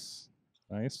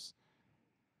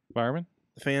 Fireman?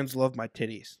 The fans love my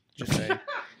titties. Just saying.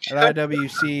 At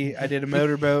IWC, I did a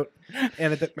motorboat,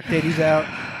 and I took my titties out,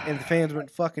 and the fans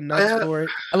went fucking nuts for it.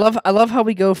 I love how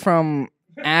we go from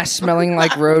ass smelling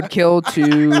like roadkill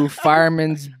to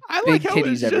fireman's big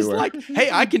titties everywhere. Like, hey,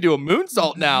 I can do a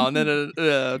moonsault now, and then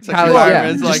it's like Tyler,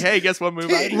 fireman's yeah. like, hey, guess what move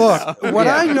I do Look, now? what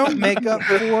I don't make up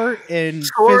for in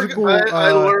Sorg, physical...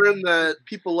 I learned that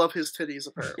people love his titties,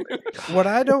 apparently. What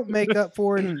I don't make up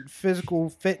for in physical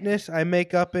fitness, I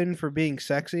make up in for being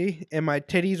sexy, and my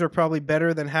titties are probably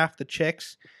better than half the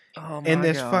chicks in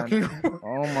this fucking...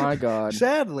 Oh my god.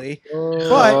 Sadly.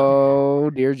 Oh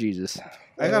dear Jesus.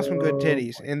 I got some good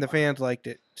titties, and the fans liked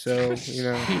it. So, you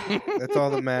know, that's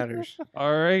all that matters.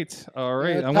 All right.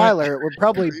 Tyler, it would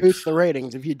probably boost the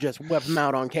ratings if you just whip them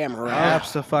out on camera. Right?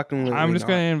 Absolutely. I'm just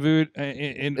going to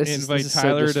invite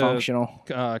Tyler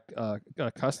to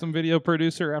a custom video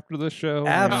producer after this show.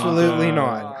 Absolutely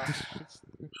not.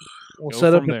 We'll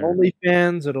set up an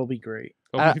OnlyFans. It'll be great.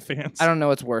 OnlyFans. I don't know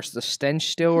what's worse, the stench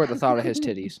still or the thought of his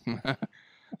titties.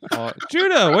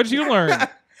 Judo, what did you learn?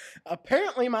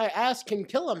 Apparently, my ass can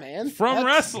kill a man. From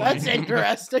wrestling. That's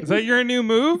interesting. Is that your new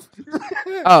move?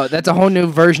 Oh, that's a whole new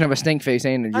version of a stink face,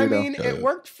 ain't it, I Judo? mean, it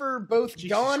worked for both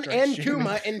Gon and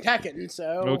Kuma in Tekken, so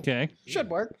Okay. should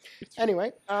work.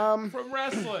 Anyway, From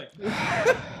wrestling.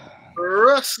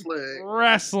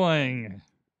 Wrestling.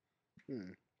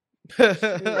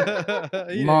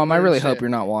 Mom, I really hope you're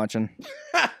not watching.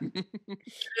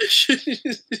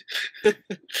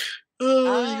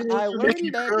 I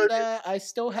learned that I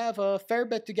still have a fair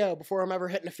bit to go before I'm ever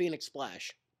hitting a Phoenix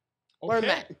Splash. Learn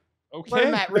that. Okay.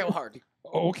 Learn that real hard.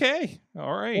 Okay.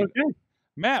 All right. Okay.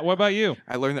 Matt, what about you?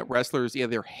 I learned that wrestlers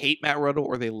either hate Matt Riddle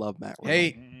or they love Matt Riddle.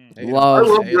 Hey, I Love,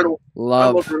 love Riddle. I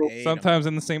love, love Riddle. Sometimes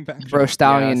in the same package. bro,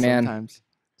 stallion, Yeah, man.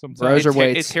 Sometimes. Bros are It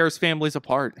weights. tears families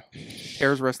apart.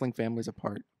 Tears wrestling families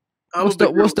apart. I'm We'll a big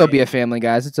still Riddle be fan. a family,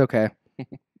 guys. It's okay.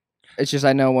 It's just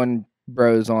I know when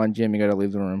bro's on, Jim, you got to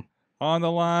leave the room. On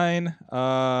the line,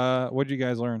 what'd you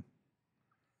guys learn?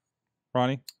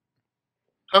 Ronnie?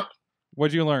 Huh?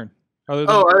 What'd you learn? Other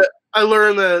than Oh, I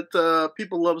learned that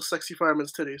people love sexy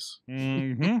fireman's titties.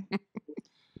 Mm-hmm.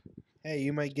 Hey,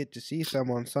 you might get to see some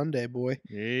on Sunday, boy.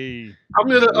 Hey. I'm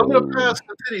gonna pass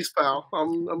the titties, pal.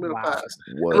 I'm gonna pass.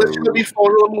 Whoa. Unless you're gonna be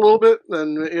phoning them a little bit,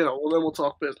 then then we'll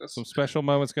talk business. Some special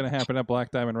moments going to happen at Black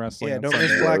Diamond Wrestling. Yeah, on don't Sunday.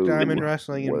 miss Black Diamond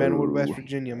Wrestling in Benwood, West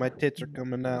Virginia. My tits are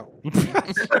coming out.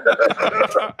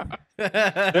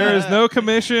 There is no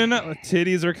commission.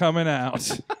 Titties are coming out.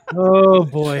 Oh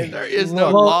boy. There is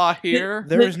no Well, law here.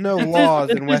 There is no laws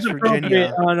in West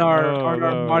Virginia. On our Oh, on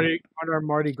our no.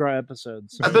 Mardi Gras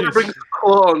episodes. I better bring the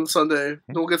claw on Sunday.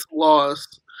 Don't get some laws.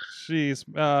 Jeez.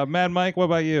 Mad Mike, what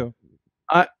about you?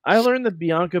 I learned that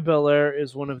Bianca Belair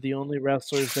is one of the only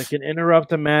wrestlers that can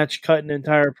interrupt a match, cut an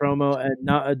entire promo, and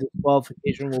not a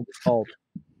disqualification will be called.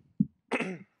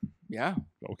 Yeah,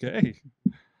 Okay.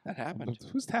 that happened.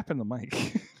 Who's tapping the mic?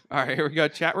 All right, here we go.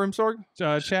 Chat room, Sorg.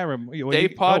 Chat room.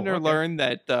 Dave Podner okay. learned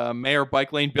that Mayor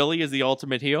Bike Lane Billy is the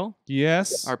ultimate heel.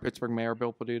 Yes. Our Pittsburgh Mayor,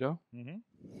 Bill Peduto.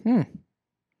 Mm-hmm.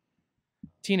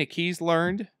 Tina Keys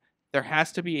learned there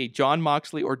has to be a John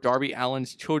Moxley or Darby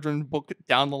Allin's children's book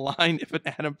down the line if an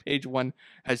Adam Page one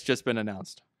has just been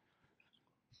announced.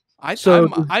 I'm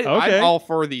all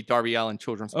for the Darby Allin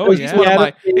children's book. Oh, He's yeah. one of my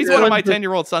Adam Page my one-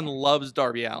 10-year-old son loves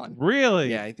Darby Allin. Really?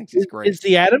 Yeah, he thinks he's great. Is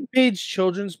the Adam Page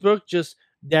children's book just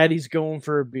Daddy's going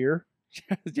for a beer?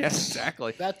 Yes,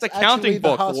 exactly. That's It's a actually counting the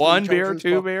book. Hossmen 1 beer, children's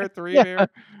 2 book. beer, 3 Yeah. beer.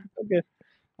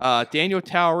 Okay. Daniel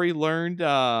Towery learned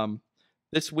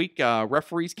this week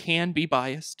referees can be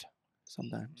biased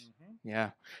sometimes.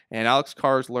 Yeah. And Alex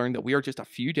Cars learned that we are just a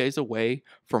few days away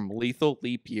from lethal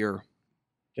leap year.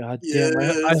 God damn!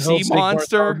 I Sea hope Big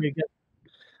Monster. Bartholomew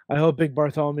I hope Big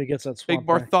Bartholomew gets that swamp Big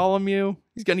back. Bartholomew.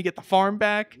 He's going to get the farm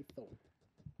back.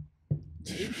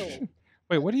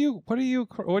 Wait, what did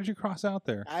you cross out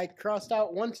there? I crossed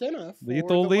out one enough.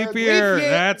 Lethal leap year.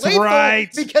 That's right.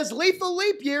 Because lethal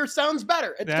leap year sounds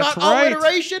better. It's That's got right.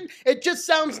 alliteration. It just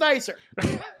sounds nicer.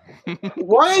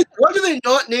 Why do they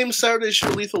not name Saturdays for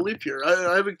Lethal Leap Year?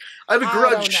 I have a I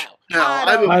grudge don't know. now.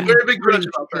 I have a I'm very big grudge pretty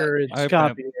about sure that. it's I-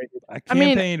 copyrighted. I I mean-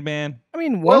 campaigned, man. I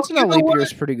mean, Well, once in you a know leap what? year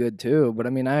is pretty good too, but I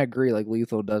mean, I agree. Like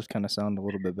lethal does kind of sound a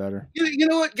little bit better. You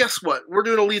know what? Guess what? We're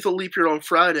doing a Lethal Leap Year on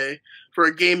Friday for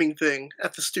a gaming thing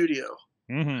at the studio.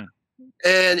 Mm-hmm.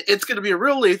 And it's going to be a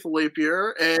real Lethal Leap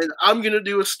Year, and I'm going to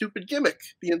do a stupid gimmick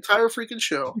the entire freaking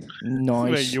show. Wait,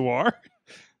 Nice. you are?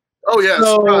 Oh, yeah.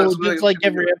 So surprise. just like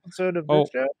every episode of this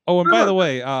show. Oh, and by the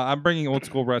way, I'm bringing old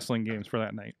school wrestling games for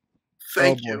that night.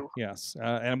 Thank boy. you. Yes,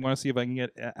 and I'm going to see if I can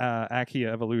get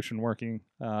Akia Evolution working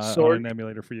on Sorg. an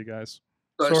emulator for you guys.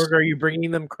 Nice. Sorg, are you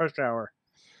bringing them Crush Hour?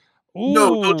 Ooh,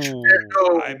 No, don't you dare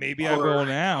go. maybe I will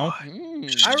now.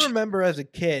 I remember as a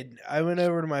kid, I went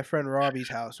over to my friend Robbie's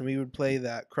house and we would play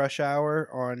that Crush Hour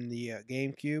on the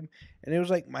GameCube, and it was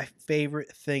like my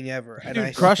favorite thing ever. And Dude,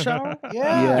 I Crush Hour?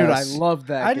 Yeah. Dude, I Yes. love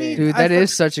that I game. need- Dude, I that is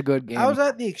thought- such a good game. I was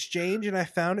at the exchange and I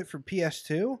found it for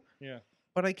PS2. Yeah.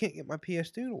 But I can't get my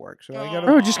PS2 to work, so I gotta.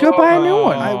 Bro, just go buy a new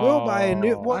one. I will buy a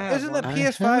new. I Well, have isn't the one.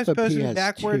 PS5 I have a supposed to be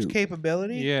backwards PS2.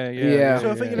 capability? Yeah.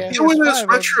 So if I get a Yeah. Doing this PS5,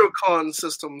 RetroCon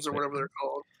systems or whatever they're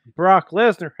called. Brock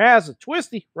Lesnar has a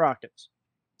twisty rockets.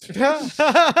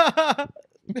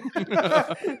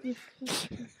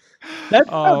 That's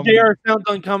how JR sounds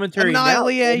on commentary.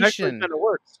 Annihilation. Kind of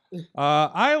works.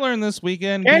 I learned this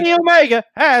weekend. Kenny Omega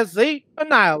has the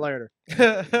Annihilator.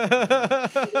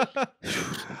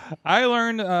 I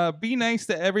learned be nice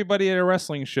to everybody at a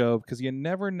wrestling show because you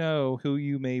never know who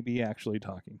you may be actually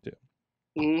talking to.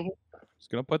 Mhm. Just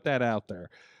gonna put that out there,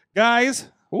 guys.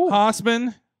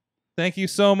 Hossmen, thank you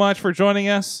so much for joining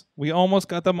us. We almost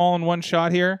got them all in one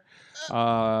shot here.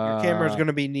 Your camera's going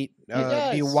to be neat,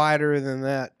 be wider than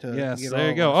that. Yes, there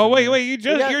you go. Oh wait,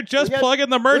 you're just plugging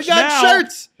the merch we got now.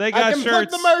 Shirts. They got I can plug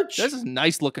shirts. the merch. This is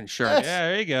nice looking shirt. Yes. Yeah,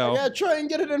 there you go. I gotta try and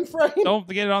get it in frame. Don't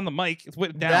get it on the mic. It's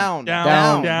down.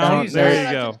 Down. There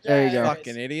you go. There you go.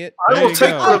 Fucking idiot. I will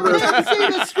take I one of those. can't see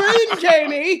the screen,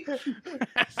 Jamie.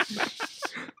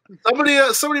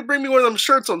 Somebody bring me one of them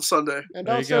shirts on Sunday. And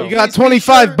There you also, go. You got please be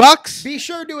 25 sure- bucks? Be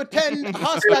sure to attend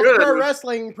Hossmen Pro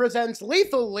Wrestling presents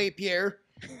Lethal Leap Year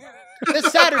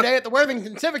this Saturday at the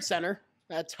Worthington Civic Center.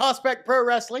 That's Hossbeck Pro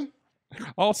Wrestling.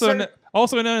 Also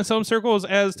known in some circles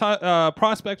as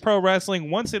Prospect Pro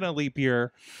Wrestling once in a leap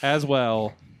year as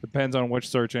well. Depends on which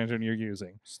search engine you're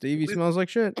using. Stevie smells like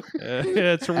shit.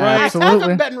 It's right. I Absolutely.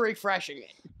 haven't been refreshing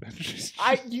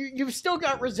it. You've still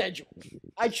got residual.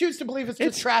 I choose to believe it's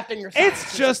just trapped in your It's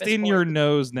sinuses just at this in point. your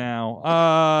nose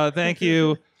now. Thank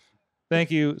you,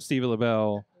 Stevie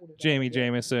LaBelle, Jamie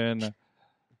Jameson,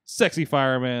 Sexy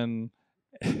Fireman.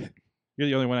 You're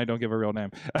the only one I don't give a real name.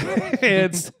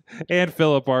 and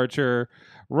Philip Archer,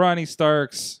 Ronnie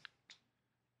Starks,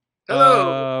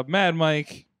 Hello. Mad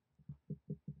Mike.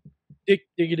 Dick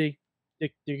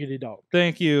diggity dog.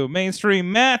 Thank you,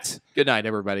 Mainstream Matt. Good night,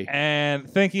 everybody. And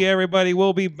thank you, everybody.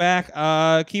 We'll be back.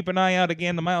 Keep an eye out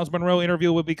again. The Miles Monroe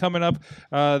interview will be coming up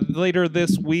later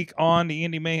this week on the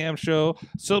Indy Mayhem Show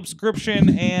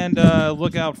subscription. And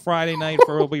look out Friday night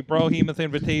for will be Brohemoth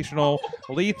Invitational,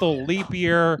 Lethal Leap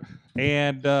Year,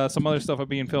 and some other stuff will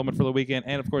be filming for the weekend.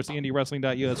 And, of course, the Indy Wrestling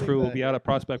US crew will be out at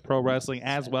Prospect Pro Wrestling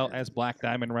as well as Black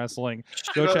Diamond Wrestling.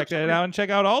 Go check that out and check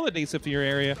out all the dates of your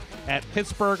area at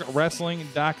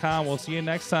PittsburghWrestling.com. We'll see you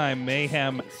next time.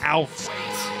 Mayhem out.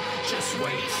 Just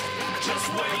wait, just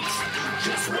wait,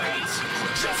 just wait,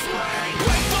 just wait.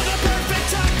 Wait for the perfect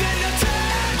time, then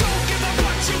attack. Don't give up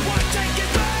what you want, take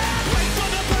it back. Wait for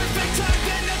the perfect time,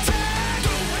 then attack. Do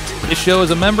what you want. This show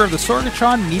is a member of the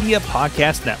Sorgatron Media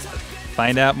Podcast Network.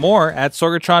 Find out more at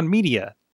sorgatronmedia.com.